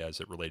 especially as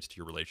it relates to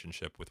your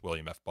relationship with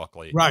William F.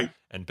 Buckley, right,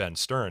 and Ben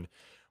Stern.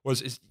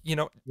 Yes.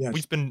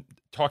 We've been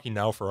talking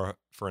now for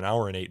an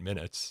hour and 8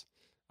 minutes.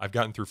 I've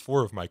gotten through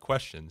 4 of my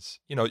questions.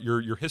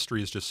 Your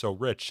history is just so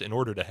rich. In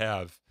order to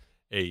have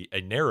a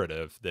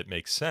narrative that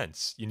makes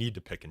sense, you need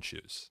to pick and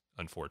choose,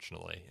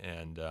 unfortunately.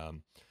 And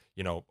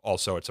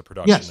also it's a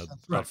production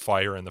of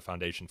FIRE and the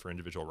Foundation for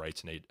Individual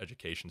Rights and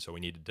Education. So we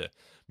needed to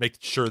make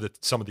sure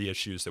that some of the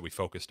issues that we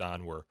focused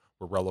on were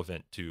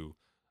relevant to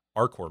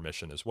our core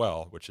mission as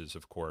well, which is,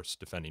 of course,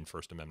 defending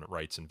First Amendment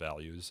rights and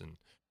values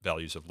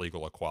of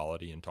legal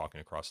equality and talking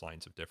across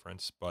lines of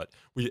difference. But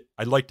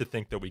I'd like to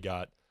think that we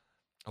got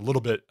a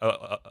little bit,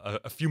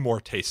 a few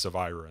more tastes of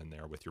Ira in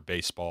there with your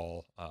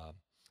baseball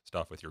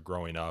stuff, with your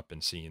growing up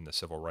and seeing the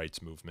civil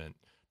rights movement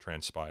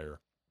transpire.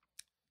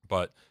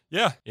 But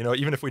yeah,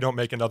 even if we don't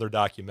make another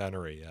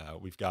documentary,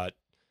 we've got,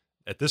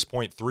 at this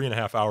point,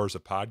 3.5 hours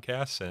of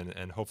podcasts,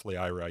 and hopefully,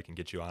 Ira, I can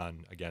get you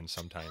on again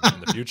sometime in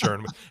the future,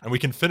 and we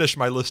can finish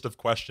my list of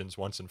questions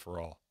once and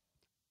for all.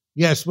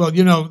 Yes, well,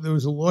 there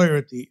was a lawyer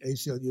at the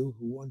ACLU who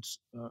once,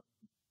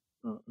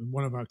 in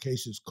one of our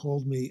cases,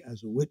 called me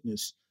as a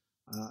witness,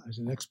 as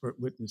an expert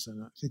witness,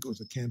 and I think it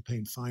was a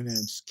campaign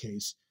finance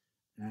case,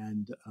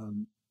 and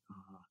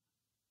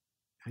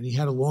he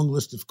had a long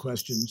list of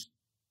questions,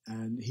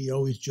 and he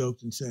always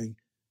joked and saying,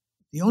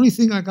 The only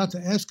thing I got to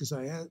ask is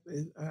I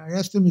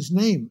asked him his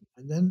name,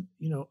 and then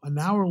an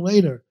hour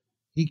later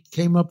he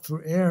came up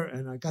for air,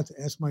 and I got to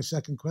ask my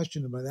second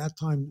question. And by that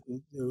time,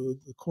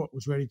 the court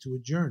was ready to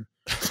adjourn.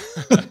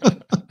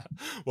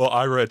 Well,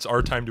 Ira, it's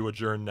our time to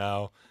adjourn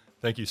now.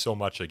 Thank you so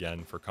much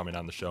again for coming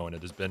on the show, and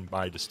it has been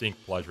my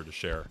distinct pleasure to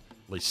share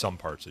at least some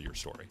parts of your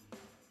story.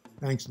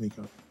 Thanks,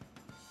 Nico.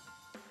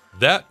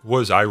 That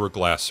was Ira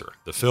Glasser.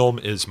 The film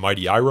is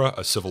Mighty Ira,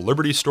 a civil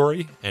liberties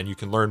story, and you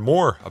can learn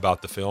more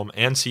about the film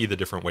and see the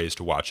different ways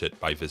to watch it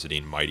by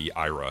visiting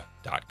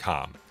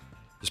mightyira.com.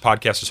 This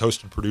podcast is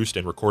hosted, produced,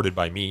 and recorded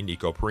by me,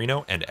 Nico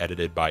Perino, and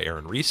edited by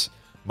Aaron Reese.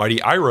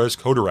 Mighty Ira is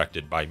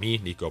co-directed by me,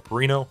 Nico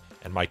Perino,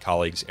 and my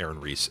colleagues Aaron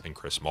Reese and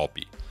Chris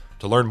Maltby.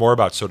 To learn more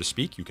about So to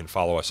Speak, you can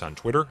follow us on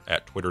Twitter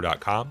at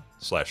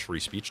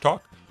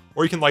twitter.com/freespeechtalk,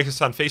 or you can like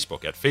us on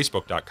Facebook at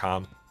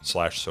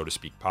facebook.com/So to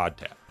Speak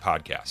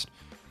podcast.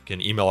 You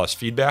can email us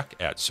feedback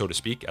at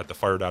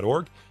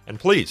sotospeak@thefire.org. And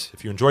please,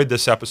 if you enjoyed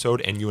this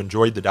episode and you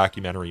enjoyed the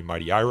documentary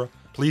Mighty Ira,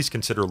 please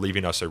consider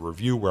leaving us a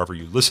review wherever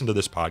you listen to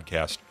this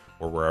podcast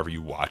or wherever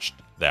you watched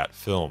that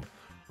film.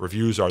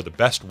 Reviews are the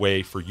best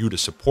way for you to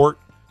support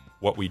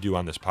what we do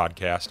on this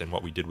podcast and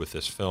what we did with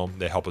this film.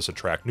 They help us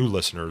attract new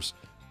listeners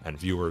and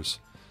viewers.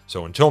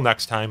 So until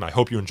next time, I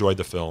hope you enjoyed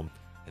the film,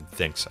 and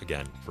thanks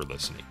again for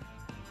listening.